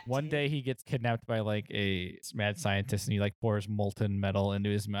Yeah. rat One teeth. day he gets kidnapped by like a mad scientist, and he like pours molten metal into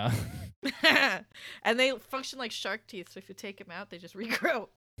his mouth. And they function like shark teeth. So if you take them out, they just regrow.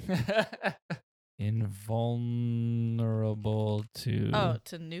 Invulnerable to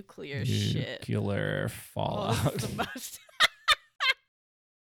To nuclear shit. nuclear Oh, fallout. this is the most.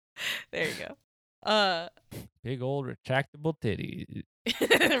 There you go. Big old retractable titties.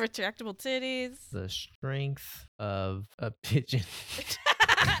 Retractable titties. The strength of a pigeon.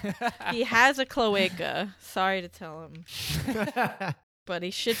 He has a cloaca. Sorry to tell him. But he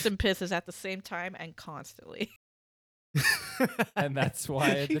shits and pisses at the same time and constantly. And that's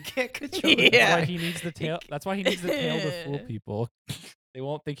why you the- can't control Yeah. That's why he needs the tail. That's why he needs the tail to fool people. They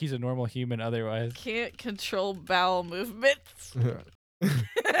won't think he's a normal human otherwise. Can't control bowel movements.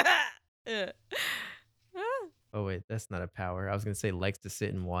 Yeah. Oh wait, that's not a power. I was gonna say likes to sit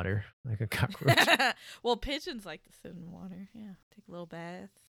in water like a cockroach. Well, pigeons like to sit in water. Yeah, take a little bath.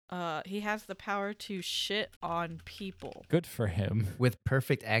 He has the power to shit on people Good for him. With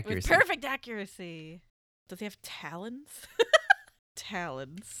perfect with accuracy. perfect accuracy. Does he have talons?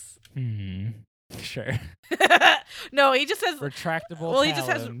 Talons. Sure. No, he just has. Retractable. Well, he just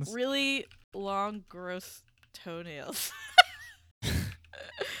has talons. really long, gross toenails.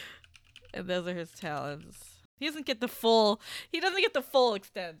 And those are his talons. He doesn't get the full. He doesn't get the full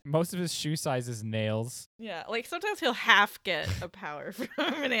extent. Most of his shoe size is nails. Yeah, like sometimes he'll half get a power from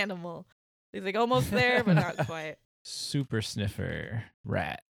an animal. He's like almost there, but not quite. Super sniffer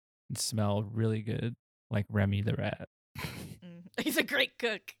rat. And smell really good, like Remy the rat. He's a great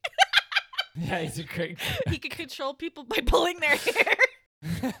cook. Yeah, he's a great. He can control people by pulling their hair.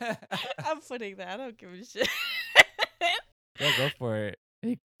 I'm putting that. I don't give a shit. Yeah, go for it.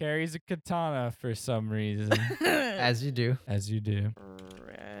 He carries a katana for some reason, As you do. as you do.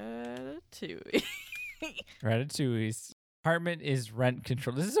 Ratatouille. Ratatouille's apartment is rent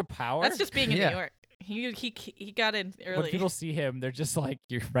control. This is a power. That's just being in Yeah. New York. He got in when early. people see him, they're just like,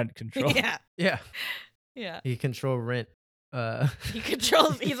 "You're rent control." Yeah, Yeah. yeah. He control rent. He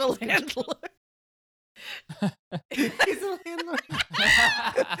controls. He's a landlord. He's a landlord.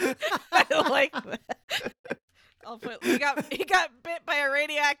 I like that. I'll put. He got bit by a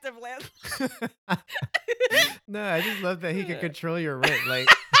radioactive landlord. No, I just love that he can control your rent. Like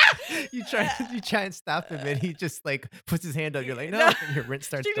you try and stop him, and he just like puts his hand up. You're like, no, and your rent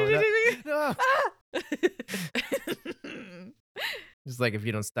starts going up. No. Just like if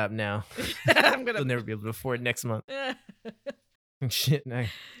you don't stop now, I'm you'll gonna. never be able to afford next month. Shit, I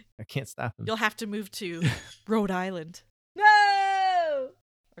can't stop him. You'll have to move to Rhode Island. No,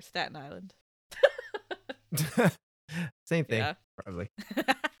 or Staten Island. Same thing, Yeah. probably.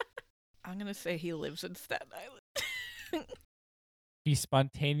 I'm gonna say he lives in Staten Island. He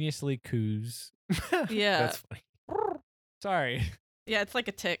spontaneously coos. Yeah. That's funny. Sorry. Yeah, it's like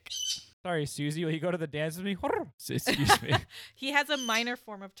a tick. Sorry, Susie. Will you go to the dance with me? Excuse me. He has a minor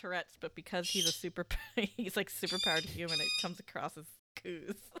form of Tourette's, but because he's he's like superpowered human, it comes across as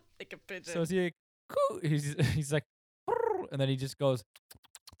coos, like a pigeon. So is he like, coo? He's like, and then he just goes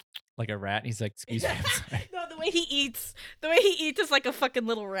like a rat. And he's like, excuse me. I'm sorry. No, the way he eats is like a fucking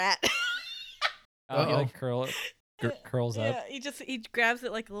little rat. Oh, he Uh-oh. like curls up. Yeah, he grabs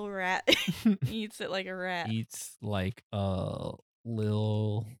it like a little rat. He eats it like a rat. Eats like a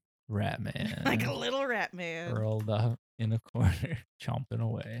little rat man. Like a little rat man. curled up in a corner, chomping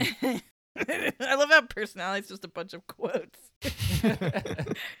away. I love how personality's just a bunch of quotes.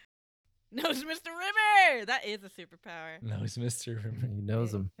 Knows Mr. Rimmer! That is a superpower. Knows Mr. Rimmer. He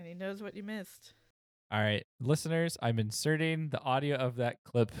knows him. And he knows what you missed. All right, listeners, I'm inserting the audio of that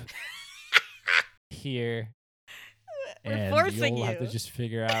clip here, We're and forcing you'll you. have to just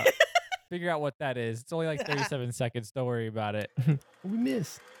figure out what that is. It's only like 37 seconds. Don't worry about it. We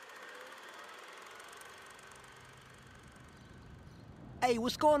missed. Hey,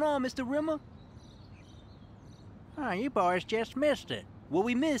 what's going on, Mr. Rimmer? You boys just missed it. What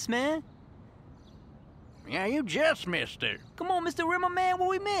we missed, man? Yeah, you just missed it. Come on, Mr. Rimmer, man, what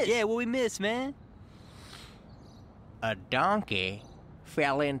we missed? Yeah, what we missed, man? A donkey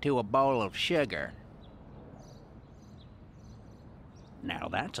fell into a bowl of sugar. Now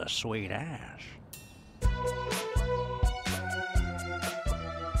that's a sweet ass.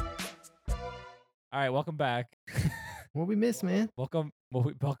 All right, welcome back. What we miss, man? welcome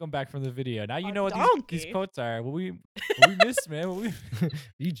back from the video. Now you A know what these donkey? quotes are. What we missed, man. What we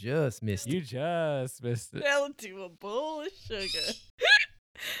You just missed you just missed it. Fell into a bowl of sugar.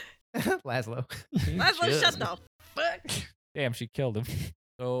 it. Laszlo. You Might as well just shut the fuck. Damn, she killed him.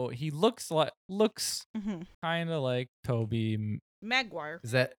 So he looks Mhm. kind of like Toby. Maguire.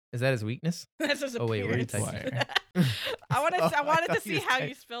 Is that his weakness? That's his Oh, wait, where are you appearance. typing? I wanted Oh, I wanted thought to you see was how typing.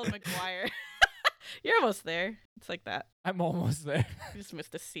 you spelled McGuire. You're almost there. It's like that. I'm almost there. You just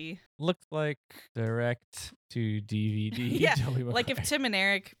missed a C. Looks like direct to DVD. Yeah, Toby Like if Maguire. Tim and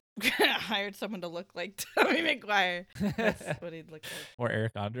Eric hired someone to look like Tommy McGuire, that's what he'd look or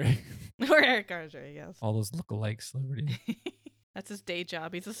Eric Andre. like. Or Eric Andre, yes. All those look-alike celebrities. That's his day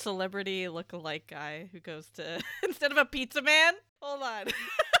job. He's a celebrity look-alike guy who goes to instead of a pizza man. Hold on.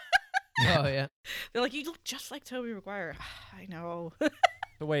 Oh yeah. They're like, you look just like Toby McGuire. I know.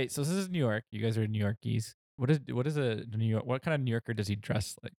 So wait, so this is New York. You guys are New Yorkies. What is a New York? What kind of New Yorker does he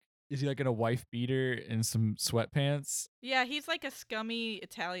dress like? Is he like in a wife beater and some sweatpants? Yeah, he's like a scummy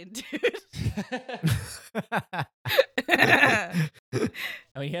Italian dude.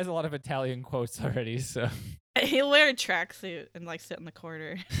 I mean, he has a lot of Italian quotes already, so He'll wear a tracksuit and like sit in the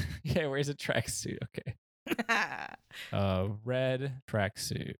corner. yeah, wears a tracksuit. Okay, red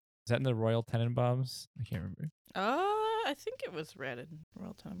tracksuit. Is that in the Royal Tenenbaums? I can't remember. I think it was red in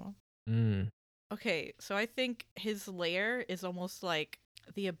Royal Tenenbaum. Mm. Okay, so I think his lair is almost like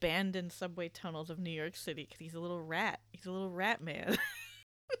the abandoned subway tunnels of New York City because he's a little rat. He's a little rat man.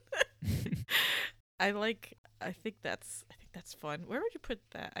 I think that's fun. Where would you put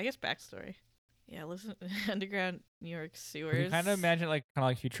that? I guess backstory. Yeah, listen, underground New York sewers. You kind of imagine like kind of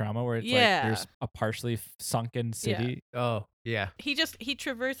like Futurama, where it's Yeah. like there's a partially sunken city. Oh yeah. He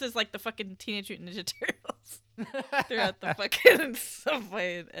traverses like the fucking Teenage Mutant Ninja Turtles throughout the fucking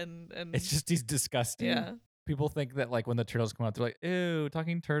subway and It's just these disgusting. yeah. People think that like when the turtles come out, they're like, "Ew,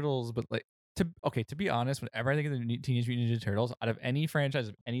 talking turtles," but like to be honest, whenever I think of the Teenage Mutant Ninja Turtles, out of any franchise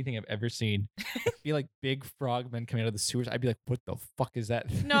of anything I've ever seen, it'd be like big frogmen coming out of the sewers. I'd be like, "What the fuck is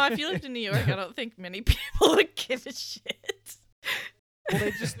that?" No, if you lived in New York, I don't think many people would give a shit. Well,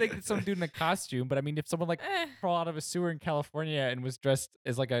 they just think it's some dude in a costume. But I mean, if someone like Eh, crawl out of a sewer in California and was dressed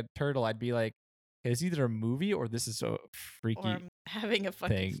as like a turtle, I'd be like, okay, it's either a movie or this is so freaky. or I'm having a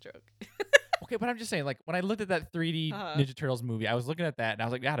fucking thing. stroke. Okay, but I'm just saying, like, when I looked at that 3D Uh-huh. Ninja Turtles movie, I was looking at that and I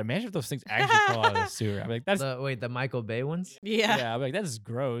was like, God, imagine if those things actually fall out of the sewer. I'm like, that's The Michael Bay ones? Yeah. yeah. I'm like, that is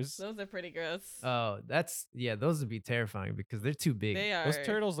gross. Those are pretty gross. Oh, those would be terrifying because they're too big. They are. Those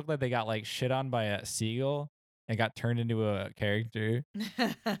turtles look like they got like shit on by a seagull and got turned into a character,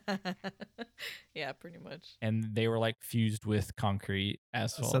 Yeah, pretty much. and they were like fused with concrete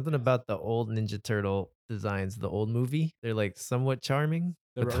asphalt. Something about the old Ninja Turtle designs, the old movie, they're like somewhat charming.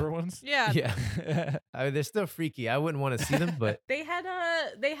 The but rubber ones. Yeah. Yeah. I mean, they're still freaky. I wouldn't want to see them, but They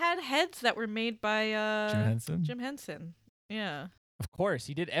had heads that were made by Jim Henson. Jim Henson. Yeah. Of course,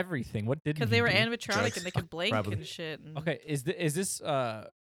 he did everything. What did Because he they were do? animatronic Drugs. and they could blink Probably. and shit. And Okay, is this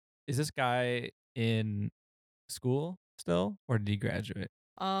guy in school still, or did he graduate?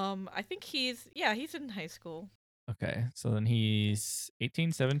 I think he's in high school. Okay, so then he's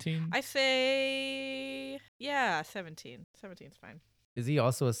 18, 17? I say 17. 17's fine. is he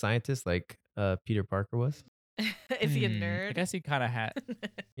also a scientist like Peter Parker was? Is he a I nerd? guess he kind of had.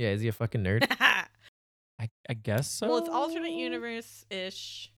 Yeah, is he a fucking nerd? I guess so. Well, it's alternate universe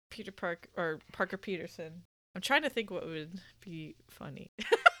ish. Peter Parker or Parker Peterson. I'm trying to think what would be funny.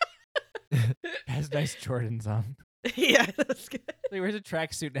 Has nice Jordans on. Yeah, that's good. He wears a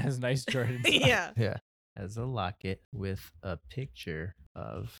tracksuit and has nice Jordans. on. Yeah. Yeah. As a locket with a picture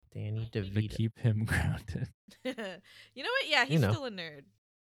of Danny To DeVito. keep him grounded. You know what? Yeah, he's You know. still a nerd,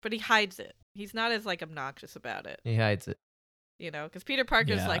 but he hides it. He's not as like obnoxious about it, He hides it. you know, because Peter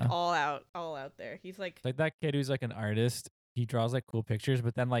Parker's like Yeah. all out there. He's like, Like that kid who's like an artist. He draws like cool pictures,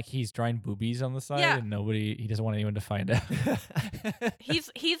 but then like he's drawing boobies on the side, Yeah. and he doesn't want anyone to find out. he's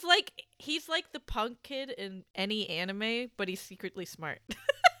like the punk kid in any anime, but he's secretly smart.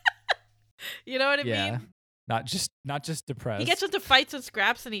 You know what I yeah, mean? not just depressed. He gets into fights and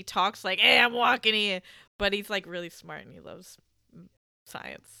scraps, and he talks like, "Hey, I'm walking here," but he's like really smart and he loves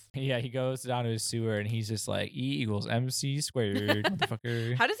science. Yeah, he goes down to his sewer and he's just like E = MC squared,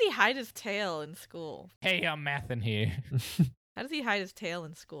 motherfucker. How does he hide his tail in school? Hey, I'm mathing here. How does he hide his tail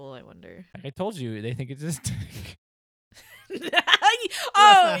in school, I wonder? Like I told you, they think it's just.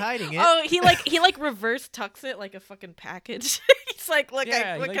 not hiding it. Oh, he like reverse tucks it like a fucking package. He's like, look,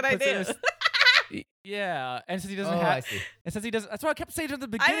 Yeah, what he, can like, I puts it in do? his- yeah, and since he doesn't Oh, I have, see. and since he doesn't, that's what I kept saying from the I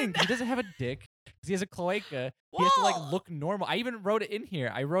beginning. didn't- He doesn't have a dick because he has a cloaca. He has to like Whoa. look normal. I even wrote it in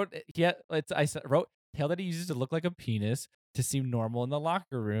here. I wrote wrote tail that he uses to look like a penis to seem normal in the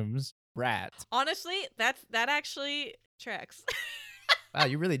locker rooms. Rat. Honestly, that actually tracks. Wow,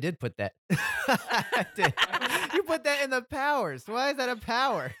 you really did put that. I did. You put that in the powers. Why is that a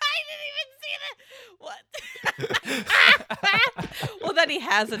power? I didn't even see that. What? Well, then he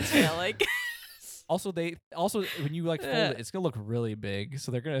has a tail. Like, Also, when you like fold it, it's gonna look really big.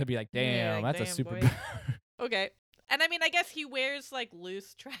 So they're gonna be like, Yeah, "Damn, like, that's a "Damn, super." boy." Okay. And I mean, I guess he wears like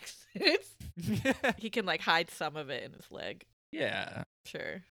loose tracksuits. He can like hide some of it in his leg. Yeah.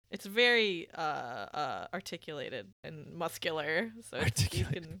 Sure. It's very articulated and muscular, so you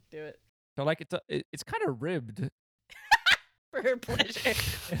Articulated. can do it So like it's kind of ribbed for her pleasure.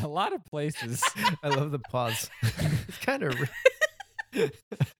 in a lot of places. I love the pause. It's kind of.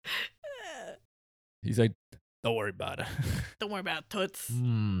 He's like, "Don't worry about it." Don't worry about toots.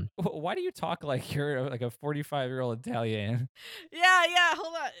 Why do you talk like you're like a 45-year-old Italian? Yeah,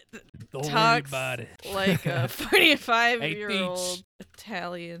 hold on. Don't worry Talks about it. like a 45-year-old Teach.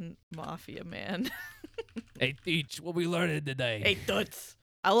 Italian mafia man. Hey, teach, what we learning today? Hey, toots.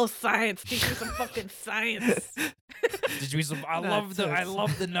 I love science. Teach me some fucking science. Teach me some. I Not toots.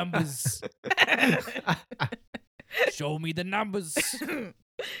 love the numbers. Show me the numbers.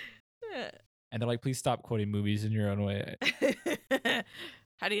 And they're like, please stop quoting movies in your own way.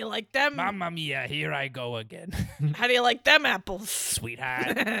 How do you like them? Mamma mia, here I go again. How do you like them apples?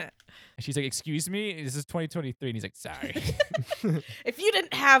 Sweetheart. And she's like, excuse me? This is 2023. And he's like, sorry. If you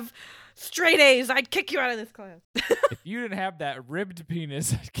didn't have straight A's, I'd kick you out of this class. If you didn't have that ribbed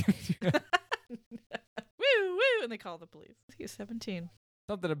penis, I'd kick you out. Woo, woo. And they call the police. He's 17.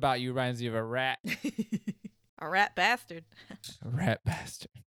 Something about you reminds me of a rat. A rat bastard. A rat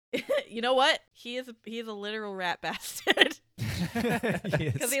bastard. You know what? He is a literal rat bastard.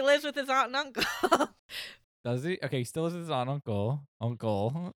 Because he lives with his aunt and uncle. Does he? Okay, he still lives with his aunt uncle.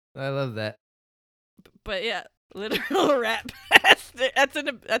 Uncle. I love that. But yeah, literal rat bastard.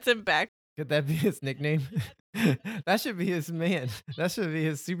 That's in back. Could that be his nickname? That should be his man. That should be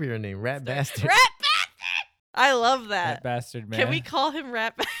his superhero name, Rat Bastard. Rat bastard! I love that. Rat bastard man. Can we call him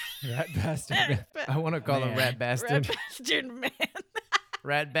rat Rat bastard man. I want to call him Man. Rat Bastard. Rat bastard man.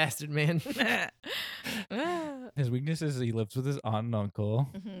 Rat Bastard Man. His weakness is he lives with his aunt and uncle.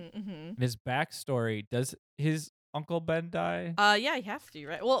 Mm-hmm. And his backstory, does his Uncle Ben die? Yeah, he has to,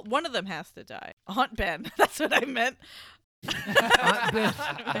 right? Well, one of them has to die. Aunt Ben. That's what I meant. Aunt Ben.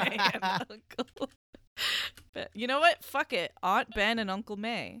 May and Uncle. But you know what? Fuck it. Aunt Ben and Uncle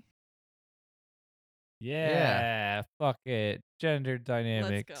May. Yeah. Fuck it. Gender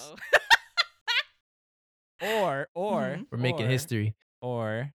dynamics. Let's go. Or Mhm. We're making history.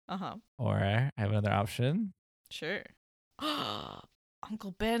 Or Uh-huh. I have another option. Sure.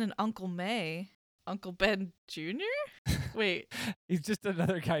 Uncle Ben and Uncle May. Uncle Ben Jr.? Wait. He's just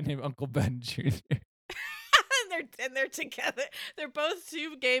another guy named Uncle Ben Jr. and they're together. They're both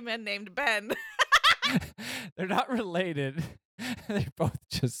two gay men named Ben. They're not related. They're both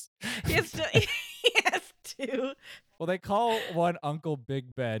just. He has two. Well, they call one Uncle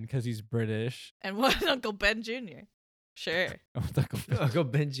Big Ben because he's British. And one Uncle Ben Jr. Sure. Uncle Ben. Uncle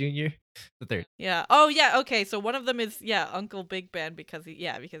Ben Jr. The third. Yeah. Oh yeah. Okay. So one of them is Uncle Big Ben because he's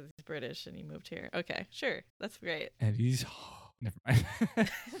British and he moved here. Okay. Sure. That's great. And he's. Never mind.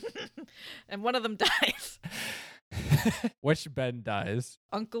 And one of them dies. Which Ben dies?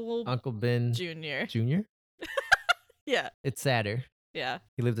 Uncle Uncle Ben Jr. Jr. Yeah. It's sadder. Yeah.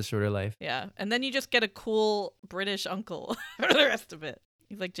 He lived a shorter life. Yeah. And then you just get a cool British uncle for the rest of it.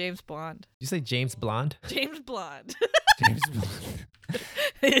 He's like James Blonde. Did you say James Blonde? James Blonde. James Blunt.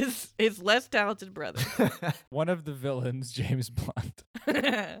 his less talented brother. One of the villains, James Blunt.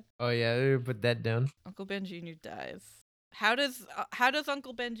 Oh yeah, we put that down. Uncle Ben Jr. dies. How does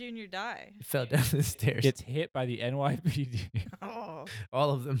Uncle Ben Jr. die? He fell down the stairs. Gets hit by the NYPD. Oh.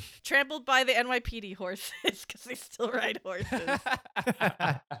 All of them. Trampled by the NYPD horses because they still ride horses.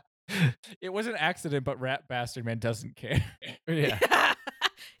 It was an accident, but Rat Bastard Man doesn't care. Yeah.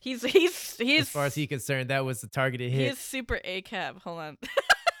 He's As far as he's concerned, that was the targeted he hit. is super ACAB. Hold on.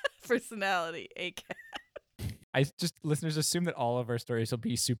 Personality ACAB. Listeners assume that all of our stories will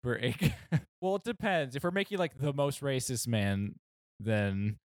be super Well, it depends. If we're making like the most racist man,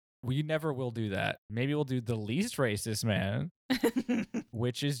 then we never will do that. Maybe we'll do the least racist man,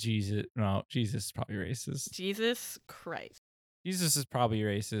 which is Jesus. No, Jesus is probably racist. Jesus Christ. Jesus is probably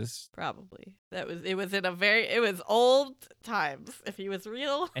racist. Probably. It was old times. If he was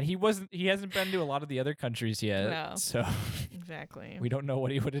real. And he hasn't been to a lot of the other countries yet. No. So Exactly. we don't know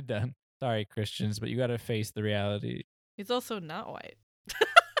what he would have done. Sorry, Christians, but you got to face the reality. He's also not white.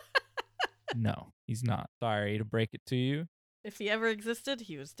 No, he's not. Sorry to break it to you. If he ever existed,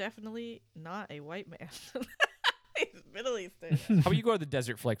 he was definitely not a white man. He's Middle Eastern. How about you go to the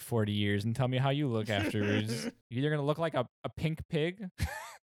desert for like 40 years and tell me how you look afterwards? You're either going to look like a pink pig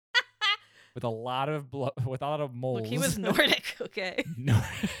with a lot of moles. Look, he was Nordic, okay? No.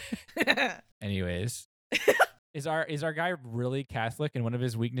 Anyways, is our guy really Catholic and one of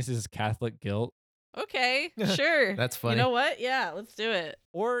his weaknesses is Catholic guilt? Okay, sure. That's funny. You know what? Yeah, let's do it.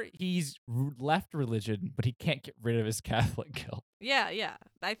 Or he's left religion, but he can't get rid of his Catholic guilt. Yeah.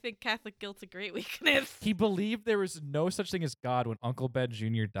 I think Catholic guilt's a great weakness. He believed there was no such thing as God when Uncle Ben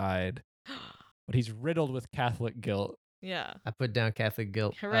Jr. died, but he's riddled with Catholic guilt. Yeah. I put down Catholic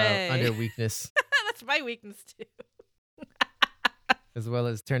guilt Hooray. under weakness, That's my weakness too. as well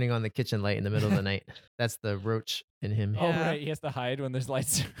as turning on the kitchen light in the middle of the night. That's the roach in him. Oh, Yeah. right. He has to hide when there's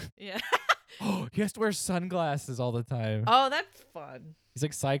lights. Yeah. Oh, he has to wear sunglasses all the time. Oh, that's fun. He's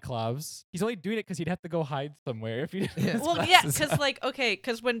like Cyclops. He's only doing it because he'd have to go hide somewhere if he didn't. Yeah. have his Well, yeah, glasses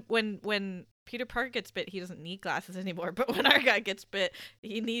because on. when Peter Parker gets bit, he doesn't need glasses anymore. But when our guy gets bit,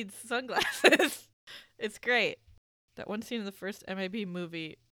 he needs sunglasses. It's great. That one scene in the first MIB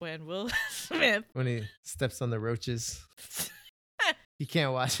movie when Will Smith. When he steps on the roaches, he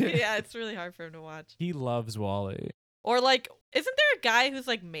can't watch it. Yeah, it's really hard for him to watch. He loves Wally. Or like, isn't there a guy who's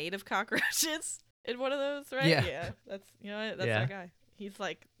like made of cockroaches in one of those? Right? Yeah. That's that's Yeah. our guy. He's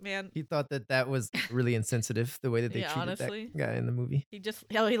like, man. He thought that was really insensitive the way that they Yeah, treated honestly. that guy in the movie. He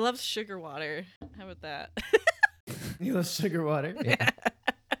loves sugar water. How about that? He loves sugar water. Yeah.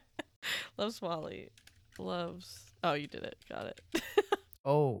 Loves Wally. Loves. Oh, you did it. Got it.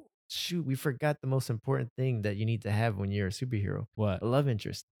 Oh, shoot. We forgot the most important thing that you need to have when you're a superhero. What? A love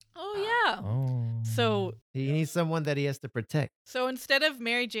interest. Oh yeah. Oh. So He needs someone that he has to protect. instead of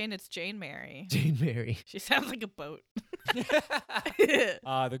Mary Jane, it's Jane Mary. Jane Mary. She sounds like a boat.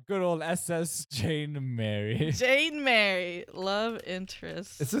 The good old SS Jane Mary. Jane Mary, love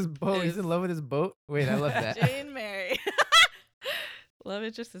interest. It's his boat. He's in love with his boat. Wait, I love that. Jane Mary. Love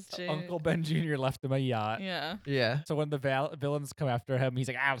interest is Jane. Uncle Ben Jr. left him a yacht. Yeah. Yeah. So when the villains come after him, he's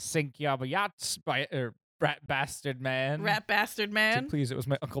like, "I'll sink you on a yacht, rat bastard man." Rat bastard It's like, man. please, it was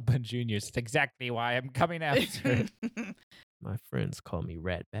my Uncle Ben Jr. It's exactly why I'm coming after. My friends call me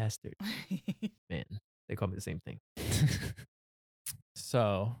rat bastard. Man, they call me the same thing.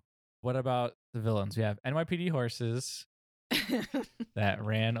 So, what about the villains? We have NYPD horses that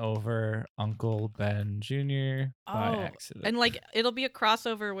ran over Uncle Ben Jr. by Oh, accident. and like it'll be a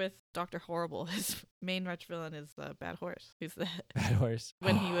crossover with Dr. Horrible. His main arch villain is the Bad Horse. Who's the Bad horse.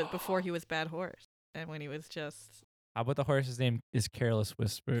 when he was before he was Bad Horse, and when he was just How about the horse's name is Careless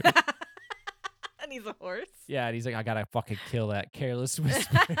Whisper? and he's a horse. Yeah, and he's like, I gotta fucking kill that Careless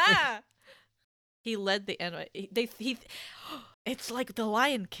Whisper. He led the he it's like the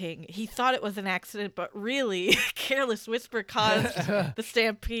Lion King. He thought it was an accident, but really Careless Whisper caused the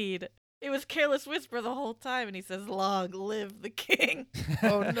stampede. It was Careless Whisper the whole time, and he says, "Long live the king."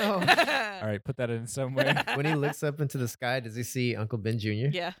 Oh, no. All right, put that in somewhere. When he looks up into the sky, does he see Uncle Ben Jr.?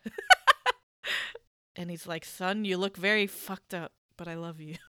 Yeah. And he's like, "Son, you look very fucked up, but I love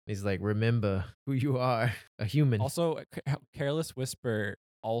you." He's like, remember who you are, a human. Also, Careless Whisper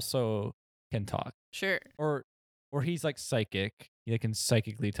also can talk, Sure. or he's like psychic. He can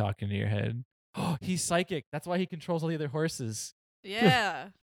psychically talk into your head. Oh, he's psychic. That's why he controls all the other horses. Yeah.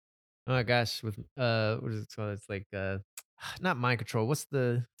 Oh my gosh, with what is it called? It's like not mind control. What's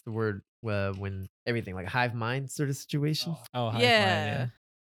the word when everything like hive mind sort of situation? Oh, hive Yeah. mind,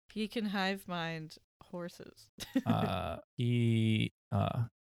 He can hive mind horses. yeah.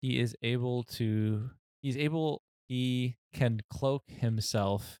 He is able to. He can cloak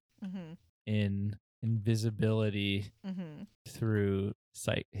himself Mm-hmm. in invisibility Mm-hmm. through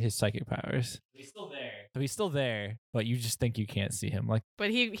his psychic powers. He's still there. So he's still there, but you just think you can't see him. Like,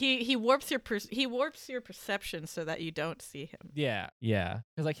 But he warps your perception so that you don't see him. yeah.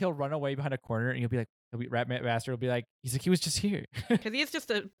 Because like he'll run away behind a corner and you'll be like, Rat Master will be like, he was just here. Because he's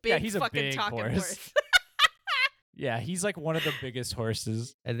just a big Yeah, he's a fucking big talking horse. horse. Yeah, he's like one of the biggest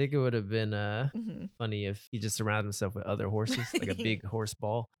horses. I think it would have been Mhm. funny if he just surrounded himself with other horses, like a big horse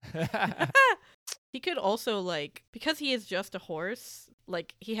ball. He could also like, because he is just a horse,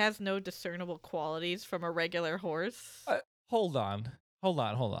 like he has no discernible qualities from a regular horse. Hold on.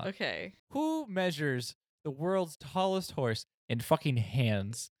 Okay. Who measures the world's tallest horse in fucking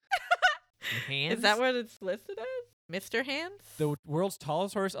hands? Hands? Is that what it's listed as? Mr. Hands? The world's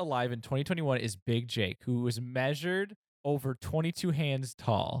tallest horse alive in 2021 is Big Jake, who was measured over 22 hands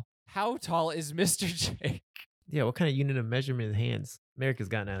tall. How tall is Mr. Jake? Yeah, what kind of unit of measurement is hands? America's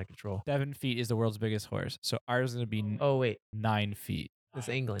gotten out of control. 7 feet is the world's biggest horse. So ours is going to be Oh, wait. 9 feet. It's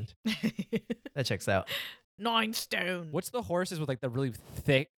England. That checks out. 9 stone. What's the horses with like the really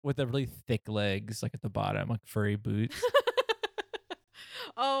thick legs, like at the bottom, like furry boots?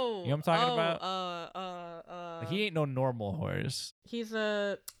 Oh. You know what I'm talking about? about? Like he ain't no normal horse. He's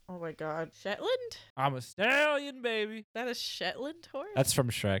a. Oh my God. Shetland? I'm a stallion, baby. Is that a Shetland horse? That's from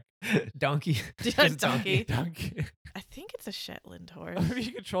Shrek. Donkey. Yeah, It's a donkey. Donkey. I think it's a Shetland horse.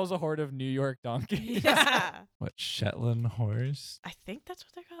 He controls a horde of New York donkeys. Yeah. What, Shetland horse? I think that's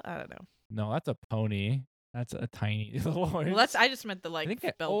what they're called. I don't know. No, that's a pony. That's a tiny little horse. Well, I just meant the I like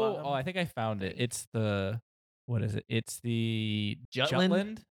think bell bottom. I think I found it. It's the what is it? It's the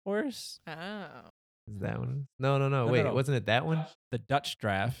Jutland? horse. Oh. Is that one? No. No, Wait, no. wasn't it that one? The Dutch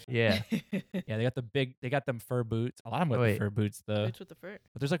draft. Yeah. Yeah, they got them fur boots. A lot of them got the Wait. fur boots though. Boots with the fur.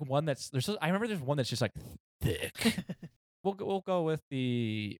 But there's like one I remember there's one that's just like thick. We'll go with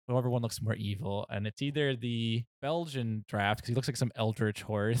the whoever one looks more evil, and it's either the Belgian draft because he looks like some eldritch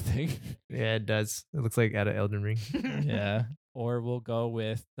horror thing. Yeah, it does. It looks like out of Elden Ring. Yeah. Or we'll go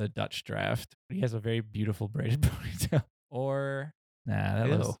with the Dutch draft. He has a very beautiful braided ponytail. Or that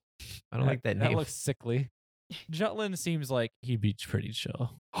Ew. looks I don't like that name. That looks sickly. Jutland seems like he'd be pretty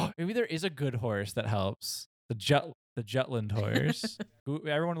chill. Maybe there is a good horse that helps. The Jutland horse.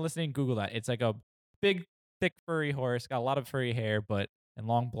 Everyone listening, Google that. It's like a big, thick, furry horse. Got a lot of furry hair, and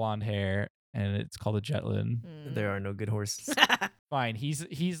long blonde hair, and it's called a Jutland. Mm. There are no good horses. Fine.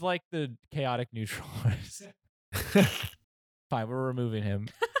 He's like the chaotic neutral horse. Fine, we're removing him.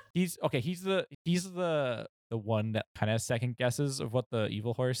 He's the one that kind of second guesses of what the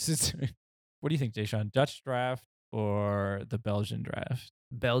evil horse is doing. What do you think, Jayshawn? Dutch draft or the Belgian draft?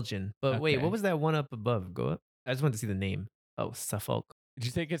 Belgian. But wait, Okay. what was that one up above? Go up. I just wanted to see the name. Oh, Suffolk. Did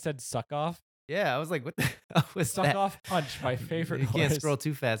you think it said suck off? Yeah, I was like, what the hell was Suck that? off punch, my favorite You can't horse. scroll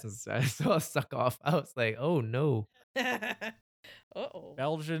too fast. And I saw suck off. I was like, oh no. Uh-oh.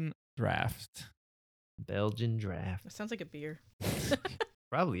 Belgian draft. Belgian draft. That sounds like a beer.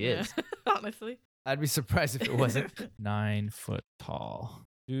 Probably is. Yeah, honestly. I'd be surprised if it wasn't. 9 foot tall.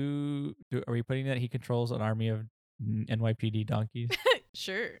 Are we putting that he controls an army of NYPD donkeys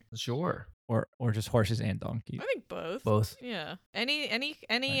Sure. Sure. or just horses and donkeys? I think both. Both. Yeah. Any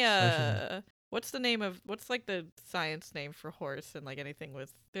Right, what's like the science name for horse and like anything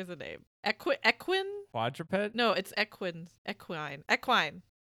with there's a name. Equine? Quadruped? No, it's equine. Equine.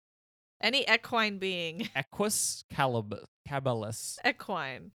 Any equine being. Equus caballus.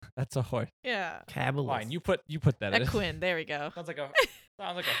 Equine. That's a horse. Yeah. Cabalist. Fine, you put that in. Equine. There we go. Sounds like a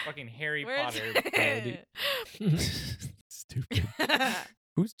fucking Harry Where's- Potter parody. Stupid.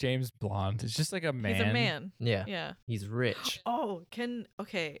 Who's James Blonde? It's just like a man. He's a man. Yeah. Yeah. He's rich. Oh, Can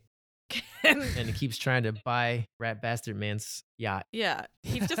And he keeps trying to buy Rat Bastard Man's yacht. yeah,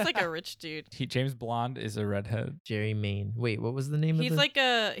 he's just like a rich dude. James Blonde is a redhead. Jerry Main. Wait, what was the name He's of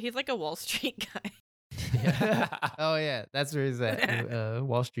the... like a Wall Street guy. Oh, yeah. That's where he's at.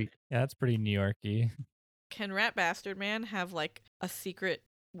 Wall Street. Yeah, that's pretty New Yorky. Can Rat Bastard Man have like a secret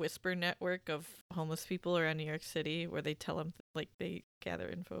whisper network of homeless people around New York City where they tell him like they gather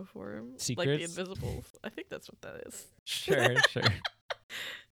info for him, like the Secrets? Invisibles? I think that's what that is. Sure.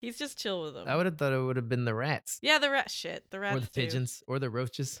 He's just chill with them. I would have thought it would have been the rats. Yeah, the rat shit. The rats Or the too. pigeons. Or the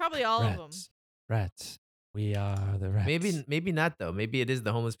roaches. Probably all of them. Rats. We are the rats. Maybe not, though. Maybe it is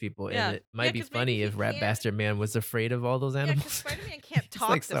the homeless people. Yeah. And it might Yeah, be 'cause maybe funny he if Rat can't- Bastard Man was afraid of all those Yeah, because animals. Spider-Man can't It's talk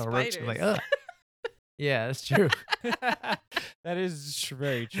like to some roach, spiders. like, ugh. Yeah, that's true. That is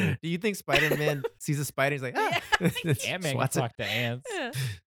very true. Do you think Spider-Man sees a spider? He's like, ah. Yeah. Ant-Man can Swats it. talk to ants. Yeah.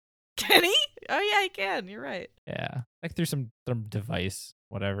 Can he? Oh yeah, he can. You're right. Yeah. Like through some device,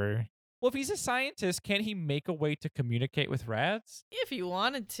 whatever. Well, if he's a scientist, can he make a way to communicate with rats? If he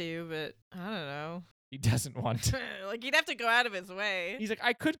wanted to, but I don't know. He doesn't want to. Like he'd have to go out of his way. He's like,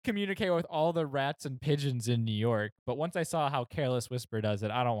 I could communicate with all the rats and pigeons in New York, but once I saw how Careless Whisper does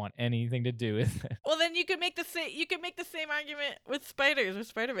it, I don't want anything to do with it. Well, then you could make the same argument with spiders with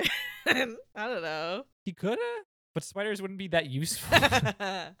Spider-Man. I don't know. He could have, but spiders wouldn't be that useful.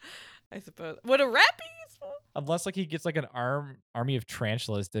 I suppose. Would a rat be useful? Unless like he gets like an army of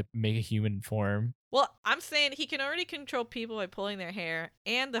tarantulas to make a human form. Well, I'm saying he can already control people by pulling their hair,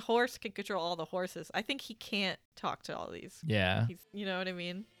 and the horse can control all the horses. I think he can't talk to all these. Yeah. You know what I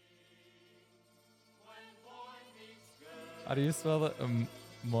mean? How do you spell it?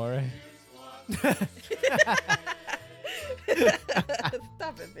 More?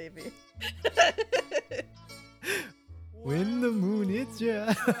 Stop it, baby. When the moon hits your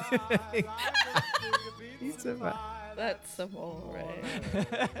eye. He's so fun. That's some right.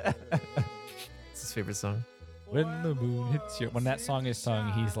 It's his favorite song. When the moon hits your... When that song is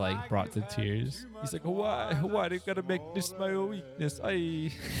sung, he's like brought to tears. He's like, why they gotta make this my weakness?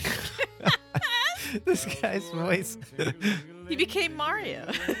 This guy's voice. He became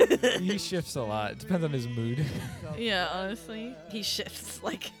Mario. He shifts a lot. It depends on his mood. Yeah, honestly, he shifts.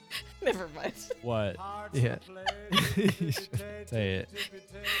 Like, never mind. What? Yeah. Say it.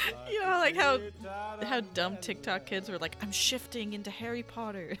 You know, like how dumb TikTok kids were like, "I'm shifting into Harry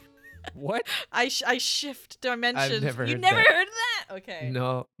Potter." What? I shift dimensions. never You heard never that. heard that? Okay.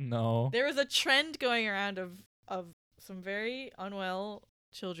 No. No. There was a trend going around of some very unwell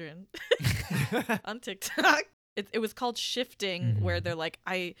children on TikTok. It was called shifting, where Mhm. they're like,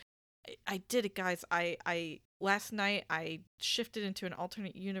 I did it, guys. I last night I shifted into an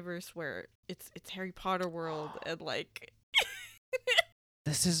alternate universe where it's Harry Potter world, and like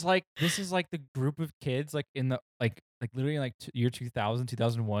This is like the group of kids like in the like literally in like year 2000,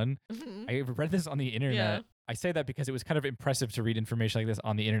 2001. mhm. I read this on the internet. Yeah. I say that because it was kind of impressive to read information like this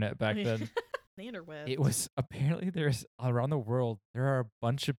on the internet back then. The interweb. It was apparently there's around the world there are a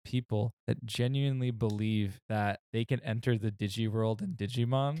bunch of people that genuinely believe that they can enter the Digi world in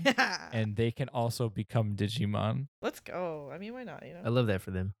Digimon and they can also become Digimon. Let's go. I mean, why not? You I know. love that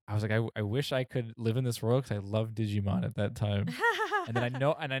for them. I was like, I wish I could live in this world because I loved Digimon at that time. And then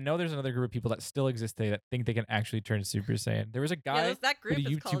I know there's another group of people that still exist today that think they can actually turn Super Saiyan. There was a Yeah, guy that group with a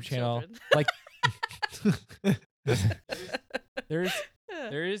is YouTube called channel children. like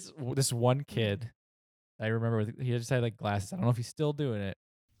there is this one kid I remember he just had like glasses. I don't know if he's still doing it,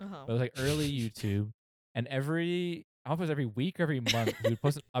 Uh-huh. but it was like early YouTube, and I don't know if it was every week or every month he would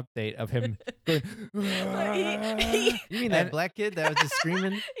post an update of him going. You mean that And- black kid that was just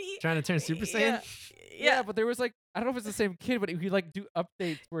screaming, trying to turn Super Saiyan? Yeah, but there was like I don't know if it's the same kid, but he like do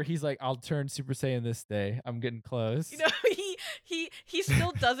updates where he's like, "I'll turn Super Saiyan this day. I'm getting close." You know, he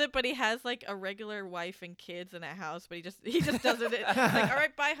still does it, but he has like a regular wife and kids in a house, but he just does it. Like, all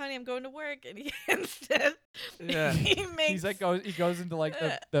right, bye, honey, I'm going to work, and he instead Yeah. he makes He's like he goes into like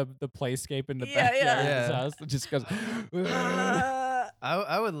the playscape in the Yeah, backyard of his yeah. house and just goes.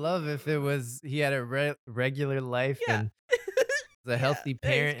 I would love if it was he had a regular life Yeah. and was a healthy that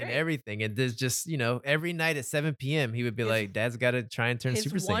is parent and great. everything. And there's just, every night at 7 p.m. he would be His- like, Dad's got to try and turn his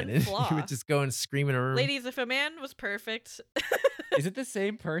Super one Saiyan. And he flaw- would just go and scream in a room. Ladies, if a man was perfect, Is it the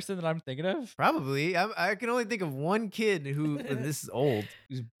same person that I'm thinking of? Probably. I can only think of one kid who, and this is old,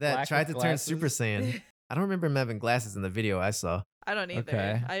 Who's that black tried with to turn Super glasses? Saiyan. I don't remember him having glasses in the video I saw. I don't either.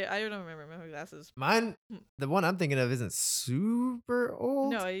 Okay. I don't remember my glasses. Mine, Hmm. the one I'm thinking of isn't super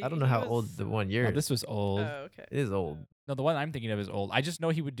old. No, I don't he know how was- old the one Oh, you're. this was old. Oh, okay. It is old. No, the one I'm thinking of is old. I just know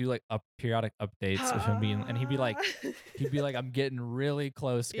he would do like periodic updates of him being, and he'd be like, I'm getting really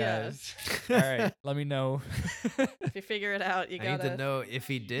close, Yeah. guys. All right, let me know. If you figure it out, you I gotta need to know if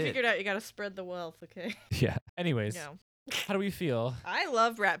he did. figure it out. You gotta spread the wealth, okay? Yeah. Anyways, Yeah. how do we feel? I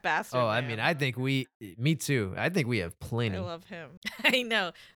love Rat Bastard. Oh, I man. mean, I think me too. I think we have plenty. I love him. I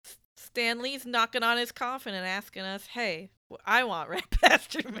know. Stan Lee's knocking on his coffin and asking us, "Hey, I want Rat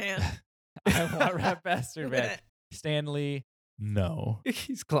Bastard Man." I want Rat Bastard Man. Stanley, no.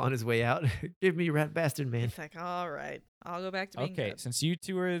 He's clawing his way out. Give me Rat Bastard Man. It's like, all right, I'll go back to being Okay, since you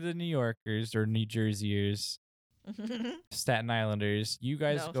two are the New Yorkers or New Jerseyers, good. Staten Islanders, you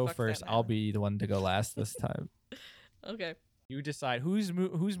guys No, go fuck first. Staten I'll Island. be the one to go last this time. Okay. You decide who's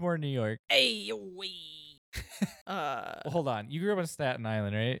more New York. Hey, wee. Well, hold on. You grew up in Staten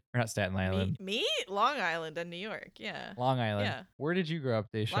Island, right? Or not Staten Island. Me? Long Island and New York. Yeah. Long Island. Yeah. Where did you grow up,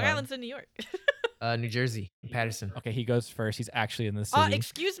 Deshaun? Long Island's in New York. New Jersey, Patterson. Okay, he goes first. He's actually in the city.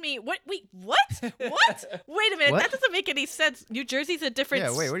 Excuse me. What? Wait, what? What? Wait a minute. What? That doesn't make any sense. New Jersey's a different Yeah,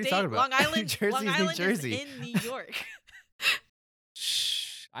 wait, what are you state. talking about? Long Island, New Jersey's Long New Island Jersey. is in New York.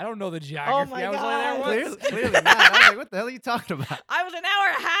 Shh. I don't know the geography. my I was only there God. once. Clearly not. I was like, what the hell are you talking about? I was an hour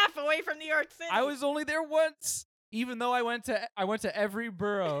and a half away from New York City. I was only there once, even though I went to every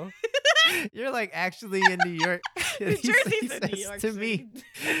borough. You're like actually in New York. New He Jersey's in says New York to me.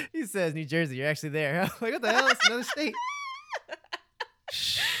 He says New Jersey. You're actually there. I'm like, what the hell? It's another state.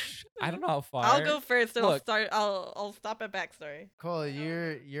 Shh. I don't know how far. I'll go first and Look. I'll stop at backstory. Cole,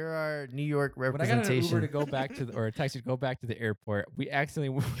 you're our New York When I got an representation. Uber to go back to or a taxi to go back to the airport, we accidentally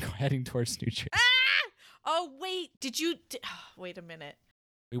were heading towards New Jersey. Oh wait, wait a minute.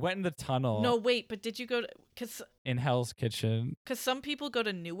 We went in the tunnel No, wait, but did you go to in Hell's Kitchen. cuz some people go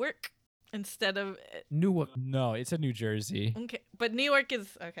to Newark instead of Newark. No, it's in New Jersey, okay, but New York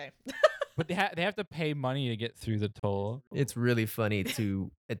is okay. but they have to pay money to get through the toll. It's really funny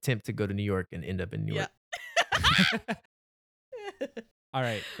to attempt to go to New York and end up in New Yeah. York. All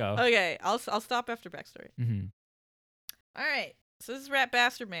right, go. Okay, I'll stop after backstory. Mm-hmm. All right, so this is Rat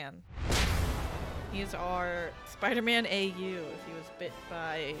Bastard Man. He's our Spider-Man AU. If he was bit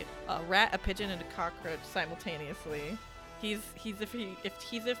by a rat, a pigeon, and a cockroach simultaneously. He's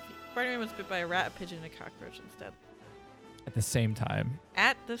if Spider-Man was bit by a rat, a pigeon, and a cockroach instead. At the same time.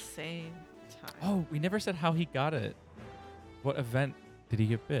 At the same time. Oh, we never said how he got it. What event did he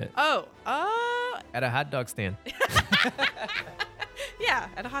get bit? Oh, At a hot dog stand. yeah,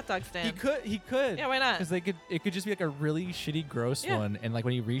 at a hot dog stand. He could. Yeah, why not? Because it could just be like a really shitty, gross Yeah. one, and like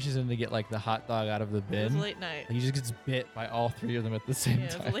when he reaches in to get like the hot dog out of the It bin, was late night. he just gets bit by all three of them at the same Yeah,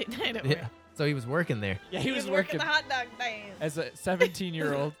 it was time. late night at work. Yeah. So he was working there. Yeah, He was working the hot dog stand. as a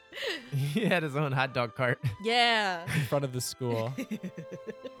 17-year-old He had his own hot dog cart. Yeah. in front of the school.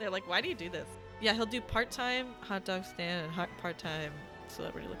 They're like, why do you do this? Yeah, he'll do part-time hot dog stand and part-time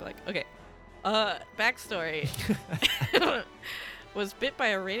celebrity look-alike. Okay. Backstory. Was bit by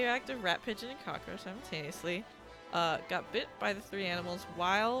a radioactive rat, pigeon, and cockroach simultaneously. Got bit by the three animals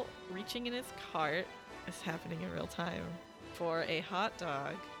while reaching in his cart. It's happening in real time. For a hot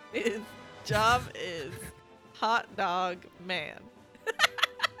dog. His job is hot dog man.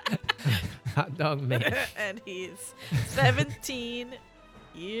 Hot dog man. And he's 17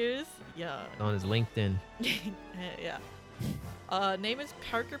 years young. On his LinkedIn. Yeah. Name is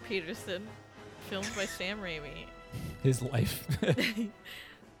Parker Peterson. Filmed by Sam Raimi. His life.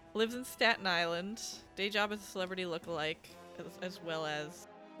 Lives in Staten Island. Day job as a celebrity lookalike, as well as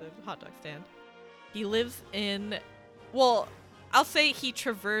the hot dog stand. He lives in, well, I'll say he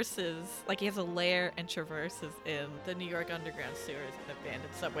traverses, like he has a lair and traverses in the New York underground sewers and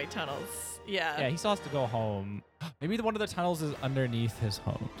abandoned subway tunnels. yeah, Yeah. he still has to go home. Maybe one of the tunnels is underneath his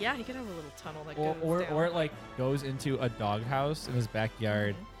home. Yeah, he could have a little tunnel that Or, goes or, down. or it like goes into a doghouse in his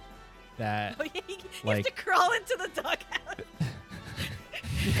backyard that Oh, yeah, he like- has to crawl into the doghouse.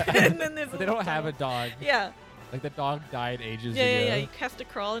 Yeah. And then there's But a they little don't have a tunnel. dog. Yeah. Like the dog died ages Yeah, ago. yeah. You have to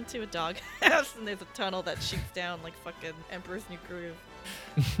crawl into a doghouse, and there's a tunnel that shoots down like fucking Emperor's New Groove.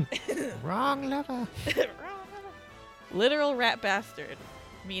 Wrong level. Literal rat bastard,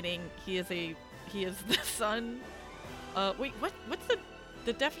 meaning he is the son. Wait, what's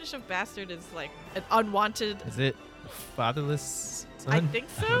the definition of bastard? Is like an unwanted. Is it fatherless son? I think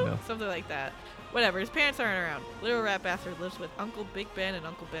don't so, know. something like that. Whatever. His parents aren't around. Literal rat bastard lives with Uncle Big Ben and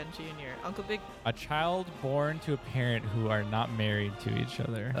Uncle Ben Jr. Uncle Big. A child born to a parent who are not married to each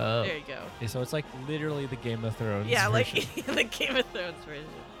other. Oh. There you go. So it's like literally the Game of Thrones. Yeah, like version. the Game of Thrones version.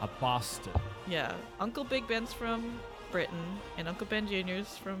 A Boston. Yeah, Uncle Big Ben's from Britain, and Uncle Ben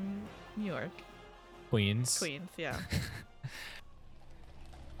Jr.'s from New York. Queens. Queens, yeah.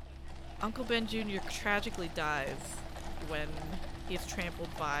 Uncle Ben Jr. tragically dies when he's trampled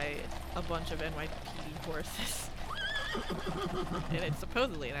by a bunch of NYPD horses. And it's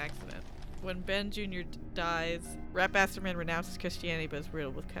supposedly an accident. When Ben Jr. dies, Rat Bastard Man renounces Christianity but is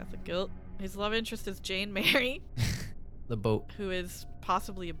riddled with Catholic guilt. His love interest is Jane Mary, The boat. who is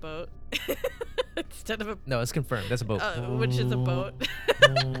possibly a boat. Instead of a No, it's confirmed. That's a boat. which is a boat.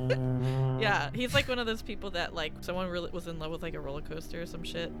 Yeah, he's like one of those people that like someone really was in love with like a roller coaster or some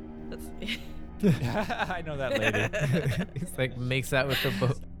shit. That's I know that lady. He's like makes out with the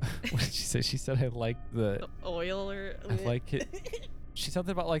boat. What did she say? She said I like the oil or I like it. She said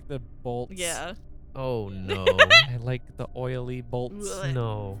something about like the bolts. Yeah. Oh no. I like the oily bolts. Blech.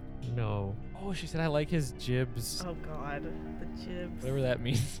 No. No. Oh, she said I like his jibs. Oh god, the jibs. Whatever that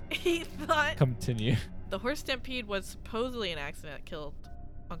means. He thought Continue. the horse stampede was supposedly an accident that killed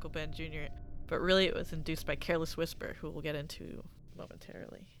Uncle Ben Jr., but really it was induced by Careless Whisper, who we'll get into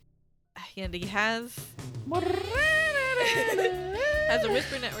momentarily. And he has a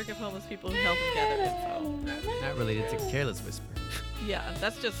whisper network of homeless people who help him gather info. Not related to Careless Whisper. Yeah,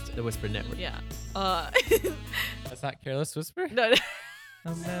 that's just The Whisper Network. yeah. That's not Careless Whisper? No,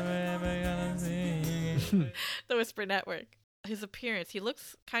 I'm never ever gonna see you. the Whisper Network. His appearance, he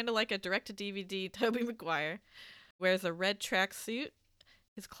looks kind of like a direct-to-DVD Tobey Maguire. Wears a red tracksuit.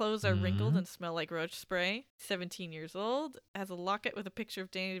 His clothes are wrinkled Mhm. and smell like roach spray. 17 years old. Has a locket with a picture of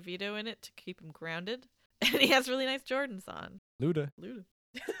Danny DeVito in it to keep him grounded. And he has really nice Jordans on. Luda. Luda.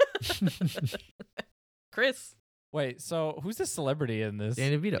 Chris. Wait, so who's the celebrity in this?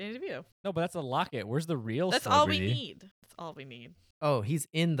 Danny DeVito. Danny DeVito. No, but that's a locket. Where's the real That's all celebrity? we need. That's all we need. Oh, he's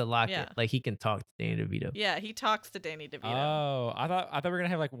in the locket. Yeah. Like he can talk to Danny DeVito. Yeah, he talks to Danny DeVito. Oh, I thought we were gonna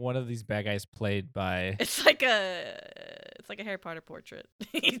have like one of these bad guys played by. It's like a Harry Potter portrait.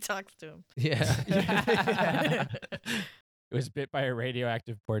 He talks to him. Yeah. It was bit by a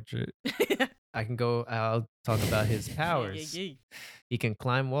radioactive portrait. I'll talk about his powers. Yeah. He can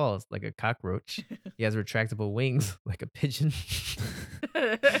climb walls like a cockroach. He has retractable wings like a pigeon.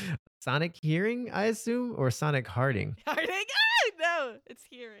 Sonic hearing, I assume, or sonic hearting. Harding? Ah, no, it's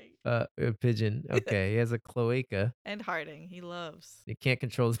hearing. A pigeon. Okay, he has a cloaca. And Harding, he loves. He can't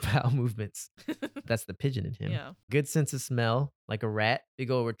control his bowel movements. That's the pigeon in him. Yeah. Good sense of smell, like a rat.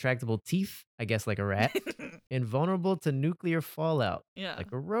 Big old retractable teeth, I guess, like a rat. Invulnerable to nuclear fallout, Yeah.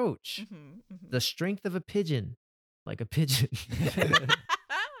 like a roach. Mhm. The strength of a pigeon, like a pigeon.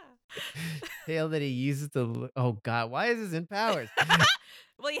 Tail that he uses to look. Oh God, why is this in powers?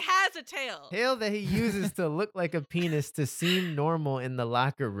 Well, he has a tail. Tail that he uses to look like a penis to seem normal in the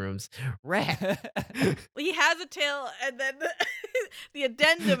locker rooms. Rat. He has a tail, and then the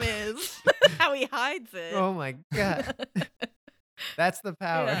addendum is how he hides it. Oh my God. That's the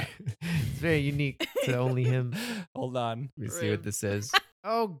power. Yeah. It's very unique to only him. Hold on. Let me see what Ribbed. this says.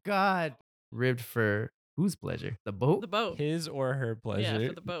 Oh God. Ribbed for whose pleasure? The boat? The boat. His or her pleasure. Yeah,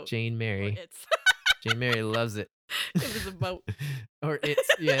 for the boat. Jane Or Mary. it's. Jane Mary loves it. It was a boat. Or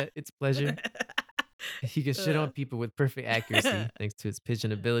it's pleasure. He can shit on people with perfect accuracy thanks to his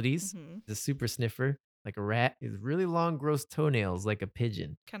pigeon abilities. Mhm. He's a super sniffer, like a rat. He has really long, gross toenails, like a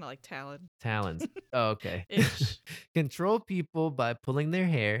pigeon. Kind of like Talon. Talons. Oh, okay. Ish. Control people by pulling their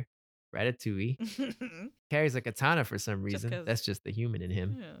hair. Ratatouille. Carries a katana for some Just reason. 'cause. That's just the human in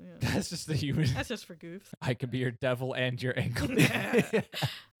him. Yeah. That's just the human. That's just for goofs. I could be your devil and your ankle.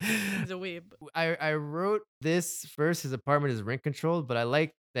 He's a weeb. I wrote this first. His apartment is rent controlled, but I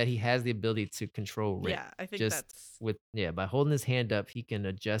like that he has the ability to control rent. Yeah, I think Just that's. by holding his hand up, he can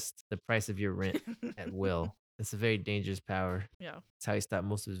adjust the price of your rent at will. It's a very dangerous power. Yeah. That's how he stopped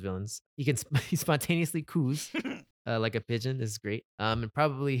most of his villains. He spontaneously coos like a pigeon. This is great. And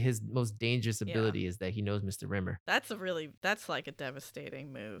probably his most dangerous Yeah. ability is that he knows Mr. Rimmer. That's like a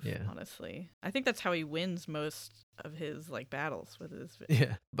devastating move, Yeah. honestly. I think that's how he wins most of his like battles with his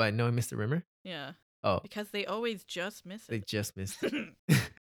Yeah, by knowing Mr. Rimmer. yeah. Oh, Because they always just miss they it. just missed it.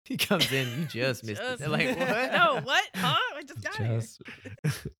 He comes in, you just missed it. They're like, what? No, what? Huh? I just got Just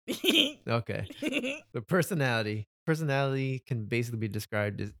it. Okay. The personality. Personality can basically be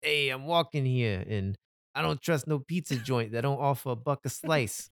described as, hey, I'm walking here and I don't trust no pizza joint that don't offer a buck a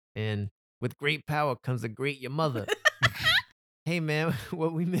slice. And with great power comes a great your mother. Hey man,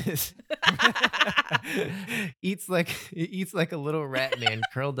 what we miss? eats like a little rat man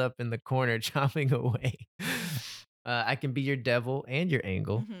curled up in the corner chomping away. I can be your devil and your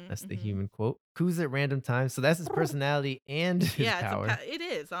angle. Mhm, That's the mhm. human quote. Coos at random times. So that's his personality and his Yeah, power. it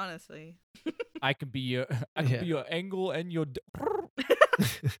is, honestly. I can be your Yeah. be your angle and your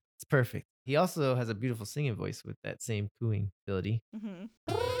It's perfect. He also has a beautiful singing voice with that same cooing ability. Mhm.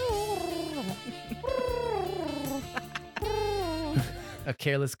 A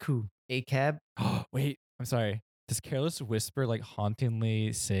careless coo. A cab. Wait, I'm sorry. Does Careless Whisper like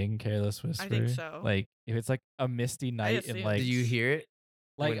hauntingly sing Careless Whisper? so. Like if it's like a misty night and assume. like Do you hear it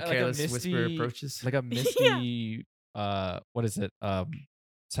like when a Careless misty, Whisper approaches? like a misty what is it?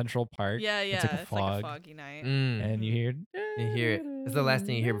 Central Park. Yeah, It's like a it's like fog. a foggy night. And you hear You hear it. It's the last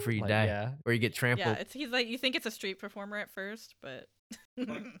thing you hear before you Like, die. Yeah. Or you get trampled. Yeah, he's like you think it's a street performer at first, but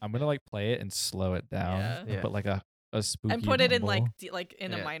I'm gonna like play it and slow it down. Yeah. And Yeah. put like a spooky and put it in like rumble. like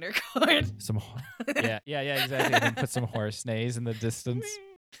in Yeah. a minor chord. Some yeah, exactly. And then put some horse neighs in the distance.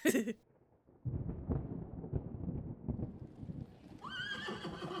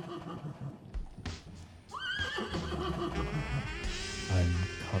 I'm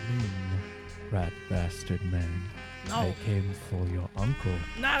coming, rat bastard man. I No, came for your uncle,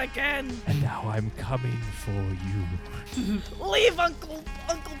 not again. and now I'm coming for you. Leave Uncle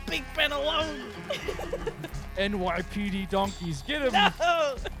Pigpen alone. NYPD donkeys, get him!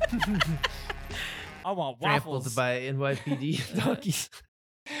 No. I want Trampled waffles. by NYPD donkeys.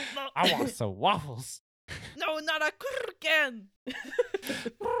 No. I want some waffles. No, not a again.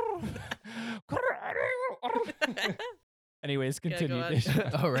 Anyways, Yeah, go continue. on.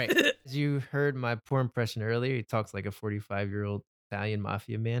 Dave. All right. As you heard my poor impression earlier, he talks like a 45-year-old Italian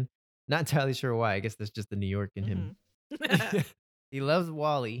mafia man. Not entirely sure why. I guess that's just the New York in him. Mhm. He loves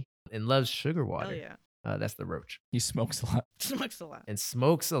Wally and loves sugar Hell water. yeah. That's the roach. He smokes a lot. Smokes a lot. And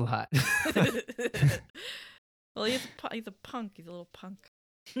smokes a lot. Well, he's a punk. He's a little punk.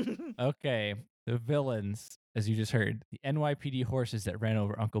 Okay, the villains, as you just heard, the NYPD horses that ran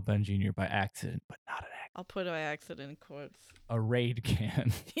over Uncle Ben Jr. by accident, but not an accident. I'll put by accident in quotes. A raid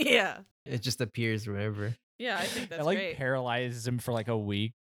can. Yeah. It just appears wherever. Yeah, I think that's It like great. paralyzes him for like a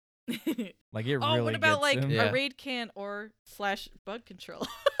week. Like it Oh, really what about gets like him. Yeah. a raid can or / bug control?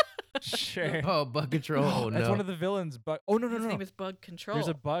 Sure. Oh, bug control. Oh, That's no. one of the villains. But oh no no His no. name is Bug Control.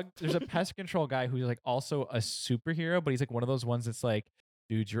 There's a pest control guy who's like also a superhero, but he's like one of those ones that's like,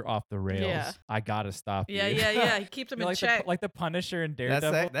 dude, you're off the rails. Yeah. I gotta stop Yeah, you. yeah. He keeps him You're in like check. like the Punisher and That's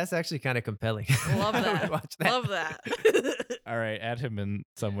Daredevil. that's actually kind of compelling. Love I would that. watch that. Love that. All right, add him in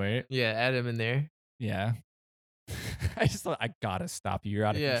somewhere. Yeah, add him in there. Yeah. I just thought I gotta stop you. You're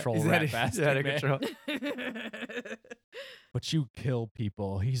out of control, he's rat out of, bastard. out of man. control. But you kill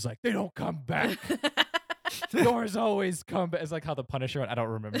people. He's like, they don't come back. Yours always come back. It's like how the Punisher one. I don't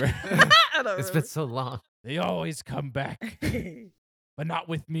remember. I don't It's been so long. They always come back, but not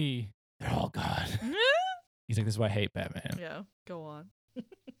with me. They're all gone. He's like, this is why I hate Batman. Yeah, go on.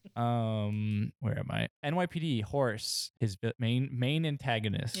 Where am I? NYPD Horse, his main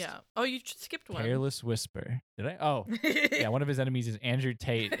antagonist. Yeah. Oh, you skipped one. Careless Whisper. Did I? Oh, yeah. One of his enemies is Andrew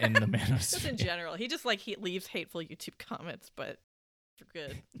Tate in the Just in Manosphere. general, he just like he leaves hateful YouTube comments, but for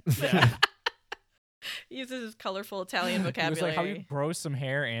good. Yeah. He uses his colorful Italian He was vocabulary. like, how you grow some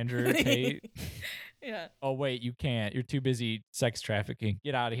hair, Andrew Tate? Yeah. Oh wait, you can't. You're too busy sex trafficking.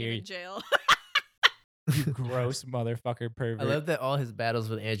 Get out of You're here, in jail. you gross motherfucker pervert. I love that all his battles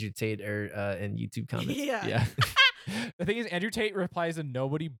with Andrew Tate are in YouTube comments. Yeah. Yeah. The thing is, Andrew Tate replies to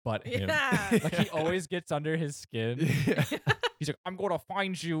nobody but him. Yeah. Like he always gets under his skin. Yeah. He's like, I'm gonna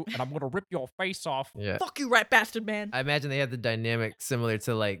find you and I'm gonna rip your face off. Yeah. Fuck you, right bastard man. I imagine they have the dynamic similar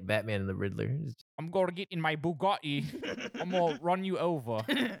to like Batman and the Riddler. It's- I'm gonna get in my Bugatti. I'm gonna run you over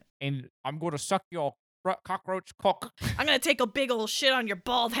and I'm gonna suck your cockroach cock. I'm gonna take a big old shit on your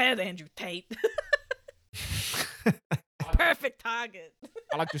bald head, Andrew Tate. Perfect target.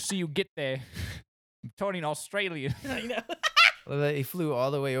 I like to see you get there. I'm turning Australian. I know. I love that he flew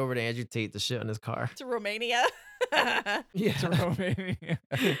all the way over to Andrew Tate to shit on his car. To Romania. Yeah. to Romania.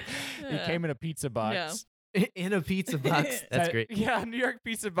 He came in a pizza box. In a pizza box. That's Sent- great. Yeah, a New York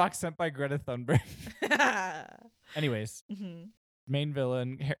pizza box sent by Greta Thunberg. Anyways, Mhm. main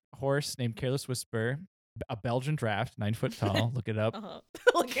villain, horse named Careless Whisper, a Belgian draft, 9 foot tall. Look it up. Uh-huh.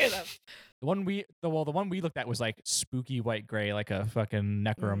 Look it up. The one we looked at was like spooky white gray, like a fucking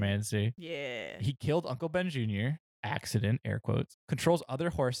necromancy. Yeah. He killed Uncle Ben Jr. Accident, air quotes. Controls other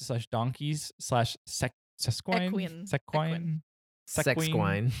horses / donkeys / sequine. Equine.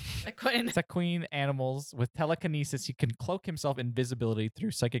 Sex-quine. Sequine animals with telekinesis. He can cloak himself invisibility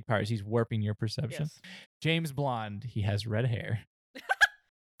through psychic powers. He's warping your perception. Yes. James Blonde. He has red hair.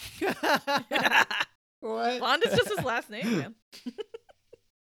 What? Blonde is just his last name, man.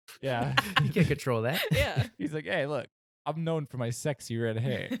 Yeah. You can't control that. Yeah. He's like, hey, look, I'm known for my sexy red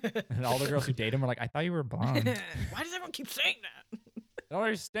hair. And all the girls who date him are like, I thought you were blonde. Why does everyone keep saying that? I don't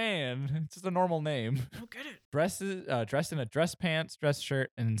understand. It's just a normal name. I don't get it. Dressed in a dress pants, dress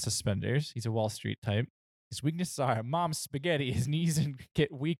shirt, and suspenders. He's a Wall Street type. His weaknesses are mom's spaghetti. His knees and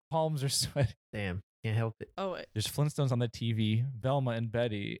get weak palms or sweaty. Damn. Can't help it. Oh, wait. There's Flintstones on the TV. Velma and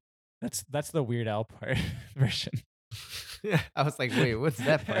Betty. That's the Weird Al part version. I was like, wait, what's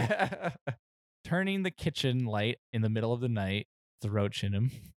that part? Turning the kitchen light in the middle of the night. The roach in him.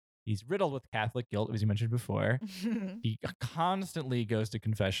 He's riddled with Catholic guilt, as you mentioned before. He constantly goes to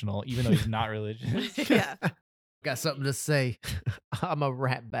confessional, even though he's not religious. Yeah. Got something to say. I'm a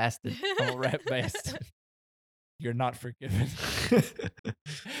rat bastard. I'm a rat bastard. You're not forgiven.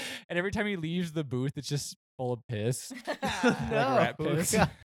 And every time he leaves the booth, it's just full of piss. Like rat piss. God.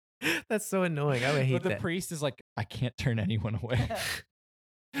 That's so annoying. I would hate But the that. priest is like, I can't turn anyone away.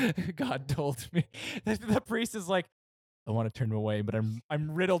 God told me. The priest is like, I want to turn him away, but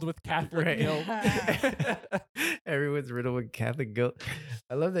I'm riddled with Catholic Right. guilt. Everyone's riddled with Catholic guilt.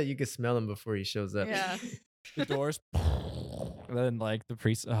 I love that you can smell him before he shows up. Yeah. The doors. And then like the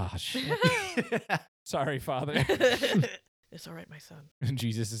priest, oh shit. Sorry, Father. It's all right, my son. And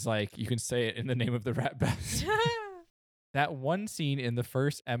Jesus is like, you can say it in the name of the rat bastard. That one scene in the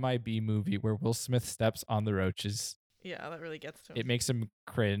first MIB movie where Will Smith steps on the roaches, Yeah, that really gets to him. it makes him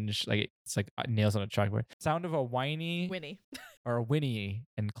cringe. Like it's like nails on a chalkboard. Sound of a whiny Winnie. or a whinny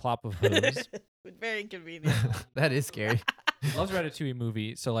and clop of hooves. Very inconvenient. That is scary. He loves Ratatouille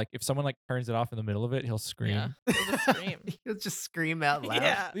movie. So like if someone like turns it off in the middle of it, he'll scream. Yeah. He'll just scream. He'll just scream out loud.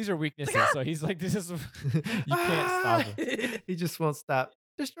 Yeah. These are weaknesses. So he's like, this is you can't stop him. He just won't stop.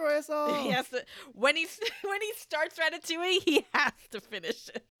 Destroy us all. He has to when he starts Ratatouille, he has to finish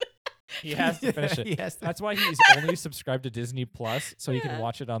it. He has to finish it. He has to. That's why he's only subscribed to Disney Plus, so he can Yeah.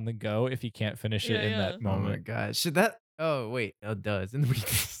 watch it on the go if he can't finish it Yeah, in yeah. that Oh my moment. god. Should that? Oh wait. Oh, it does. In the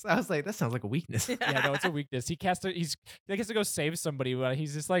weakness. I was like, that sounds like a weakness. Yeah, no, it's a weakness. He has to go save somebody, but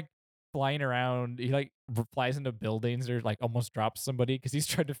he's just like, flying around. He like flies into buildings or like almost drops somebody because he's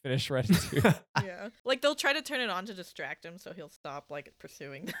trying to finish Ratatouille. Yeah. Like they'll try to turn it on to distract him so he'll stop like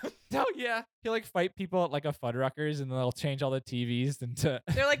pursuing them. Oh yeah, he'll like fight people at like a Fuddruckers and they'll change all the TVs into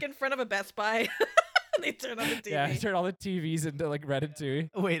They're like in front of a Best Buy. They turn on the TV. yeah, turn all the TVs into like Ratatouille.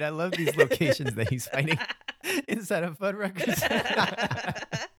 Wait, I love these locations that he's fighting inside of Fuddruckers.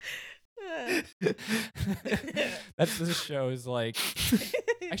 That's the show is like.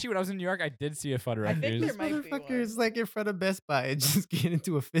 Actually, when I was in New York, I did see a I think Fuddruckers. there might be Motherfuckers one. like in front of Best Buy and just get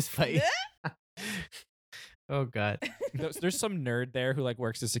into a fist fight. Oh god. There's some nerd there who like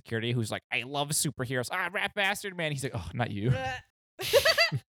works as security who's like, I love superheroes. Ah, Rat Bastard Man. He's like, oh, not you.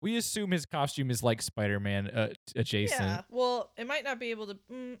 We assume his costume is like Spider-Man adjacent. Yeah. Well, it might not be able to.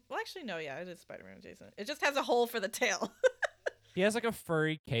 Well, actually, no. Yeah, it is Spider-Man adjacent. It just has a hole for the tail. He has like a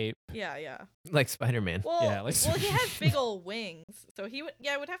furry cape. Yeah. Like Spider-Man. Well, Yeah, like well, he has big old wings, so he would.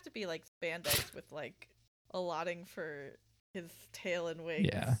 Yeah, it would have to be like spandex with like allotting for his tail and wings.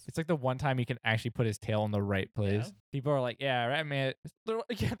 Yeah, it's like the one time he can actually put his tail in the right place. Yeah. People are like, "Yeah, Rat Man."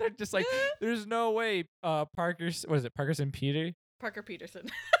 Yeah, they're just like, "There's no way." Parker's what is it? Parkerson Peter. Parker Peterson.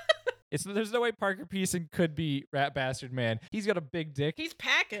 There's no way Parker Peterson could be Rat Bastard Man. He's got a big dick, He's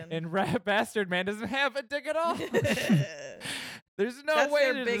packing. and Rat Bastard Man doesn't have a dick at all. There's no That's way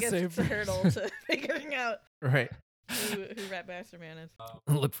their they're the biggest same hurdle to figuring out Right. who Rat Bastard Man is.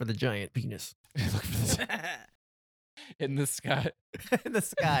 Look for the giant penis. Look for this in the sky. In the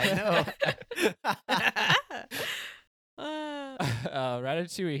sky, no.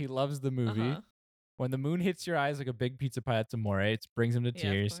 Ratatouille. He loves the movie. Uh-huh. When the moon hits your eyes like a big pizza pie, that's amore. It brings him to Yeah, of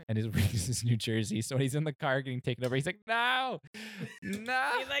tears, course. and his brings is New Jersey. So when he's in the car getting taken over, he's like, "No, no."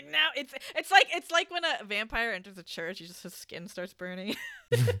 He's like, no, it's like when a vampire enters a church, his skin starts burning.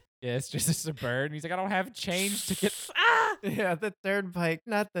 Yeah, it's just a bird. And he's like, "I don't have change to get." Ah! Yeah, the turnpike,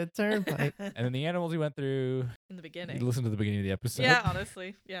 not the turnpike. And then the animals he went through. In the You beginning. listen to the beginning of the episode. Yeah,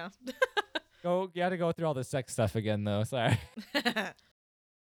 honestly, yeah. You got to go through all the sex stuff again, though. Sorry. All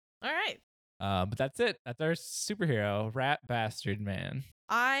right. But that's it. That's our superhero, Rat Bastard Man.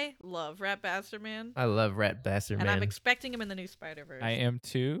 I love Rat Bastard Man, I love Rat Bastard and Man. I'm expecting him in the new Spider-Verse. I am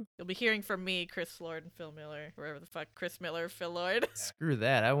too. You'll be hearing from me, Chris Lord, and Phil Miller, wherever the fuck Chris Miller, Phil Lord. Screw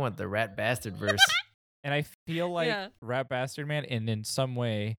that. I want the Rat Bastard verse. And I feel like Yeah. Rat Bastard Man, and in some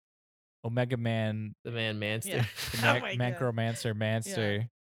way, Omega Man, The man Manster. Yeah. the Oh my God. Macromancer Manster,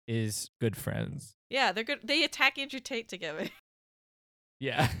 is good friends. Yeah, they're good. They attack Andrew Tate together.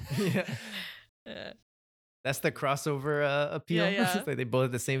 Yeah. Yeah. Yeah. That's the crossover appeal. Yeah. It's like they both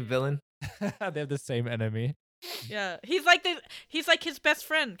have the same villain. They have the same enemy. Yeah, he's like his best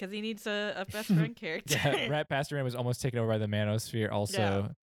friend because he needs a best friend character. Yeah, Rat Bastard Man was almost taken over by the Manosphere also, Yeah.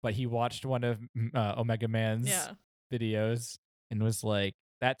 but he watched one of Omega Man's Yeah, videos and was like,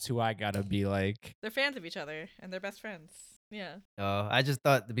 "That's who I gotta be like." they're fans of each other and they're best friends. Yeah, Oh, I just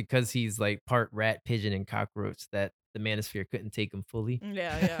thought that because he's like part rat, pigeon, and cockroach that the Manosphere couldn't take him fully.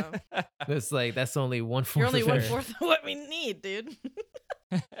 yeah. It's like that's only 1/4. You're only of one it. fourth of what we need, dude.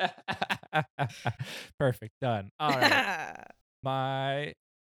 Perfect. Done. All right. All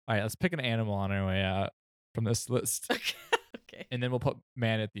right. Let's pick an animal on our way out from this list, Okay. and then we'll put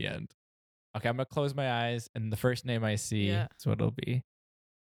man at the end. Okay, I'm gonna close my eyes, and the first name I see Yeah. is what it'll be.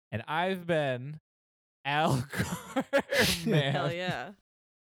 And I've been Al Man. Hell yeah.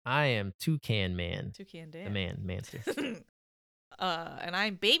 I am Toucan Man. Toucan The Dan. man, Manster. And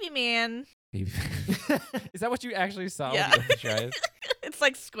I'm Baby Man. Baby. Is that what you actually saw Yeah. when you opened your eyes? It's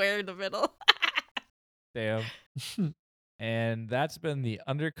like square in the middle. Damn. And that's been the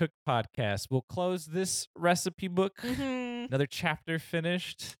Undercooked Podcast. We'll close this recipe book. Mhm. Another chapter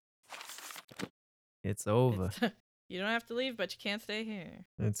finished. It's over. You don't have to leave, but you can't stay here.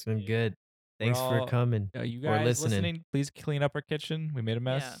 It's been good. Thanks all- for coming. You Or guys listening. listening, please clean up our kitchen. We made a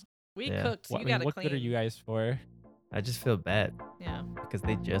mess. Yeah. We Yeah. cooked. What, You gotta what clean. good are you guys for? I just feel bad Yeah. because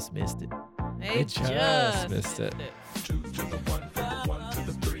they just missed it. They just missed it. Two to the one, from the one to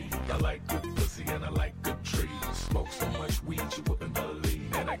the three. I like good pussy and I like good trees. Smoke so much weed you wouldn't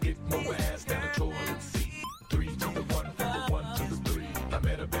believe. And I get more ass than a toilet seat. Three to the one, from the one to the three. I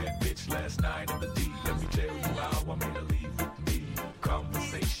met a bad bitch last night in the D. Let me tell you how I made her leave with me.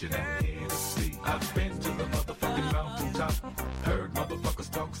 Conversation and Hennessy. I've been to the motherfucking mountaintop. Heard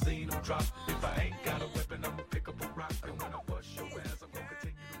motherfuckers talk, seen them drop. If I ain't got a weapon, I'ma pick up a rock. And when I bust your ass, I'm gonna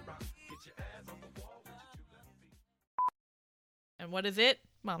continue to rock. Get your ass on the wall with your 2 left feet. And what is it?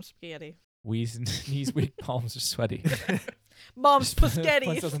 Mom's spaghetti. Knees weak, palms are sweaty. Mom's Puts spaghetti.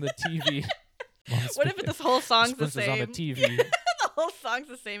 us on the TV. Mom's What if spaghetti. this whole song's the Puts us same? on the TV. The whole song's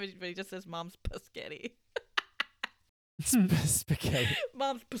the same, but he just says Mom's spaghetti. Spaghetti.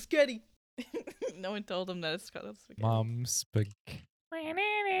 Mom's spaghetti. No one told him that it's called spaghetti. Mom spaghetti. When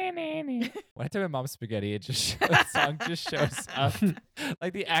I type in Mom Spaghetti, it just the song just shows up.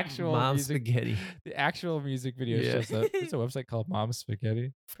 Like the actual Mom music, spaghetti. the actual music video Yeah. shows up. There's a website called Mom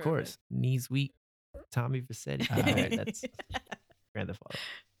Spaghetti. Of course. Knees weak. Tommy Vassetti. All right, That's Grand Theft Auto.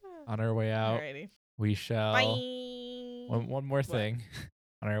 On our way out, Alrighty. we shall. Bye. One more thing.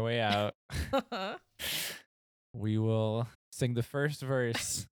 On our way out, we will sing the first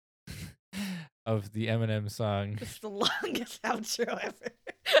verse of the Eminem song. It's the longest outro ever.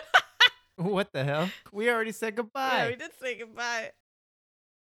 What the hell? We already said Yeah, goodbye. we did say goodbye.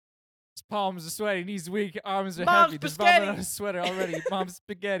 His palms are sweaty, knees weak, arms are Mom's heavy. There's spaghetti. vomit on his sweater already. Mom's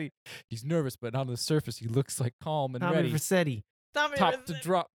spaghetti. He's nervous, but on the surface, he looks like calm and Tommy ready. Vassetti. Tommy Top to Wiseau.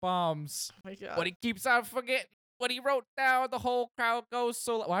 drop bombs. Oh my god. But he keeps on forgetting what he wrote down. The whole crowd goes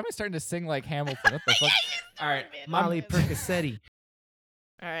so. Why am I starting to sing like Hamilton? What the fuck? All right, Molly Percoceti.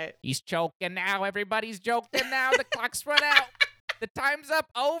 All right. He's choking now. Everybody's joking now. The clock's run out. The time's up.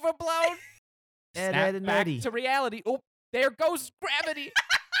 Overblown. Ed, Snap Ed, and back Eddie. to reality. Oh, there goes gravity.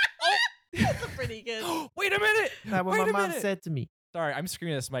 That's pretty good. Wait a minute. That's what Wait my a mom minute. said to me. Sorry, I'm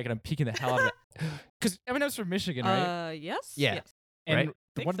screaming at this mic and I'm peeking the hell out of it. Because Eminem's from Michigan, right? Yes. Yeah. Yes. And right? one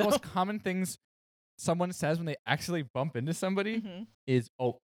Think of the most so. common things someone says when they actually bump into somebody Mhm. is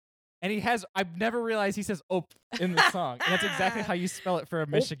 "oh," and I've never realized he says "oh" in the song, and that's exactly how you spell it for a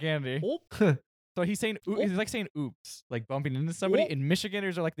Michigander. Oh. So he's saying he's like saying "oops," like bumping into somebody. Oh. And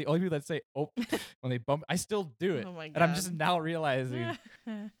Michiganders are like the only people that say "oh" when they bump. I still do it, Oh my god. and I'm just now realizing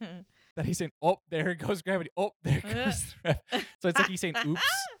that he's saying "oh, there goes gravity. Oh, there goes." the ref." So it's like he's saying "oops,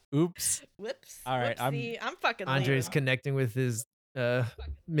 oops." Whoops. All right, I'm- Whoopsie. I'm fucking Andre's leaving. connecting with his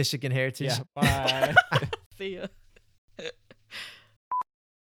Michigan heritage. Yeah, bye. See ya.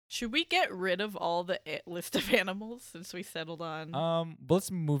 Should we get rid of all the list of animals since we settled on? Let's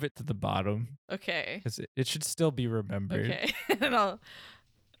move it to the bottom Okay. because it should still be remembered. Okay. And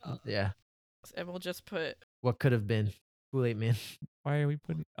Yeah. we'll just put What could have been? Kool-Aid Man. Why are we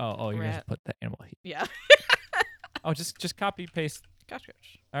putting? Oh, you guys Rat. put the animal. yeah. Oh, just copy paste. Gosh.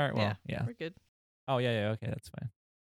 All right, well, Yeah. yeah. We're good. Oh, yeah, okay, that's fine.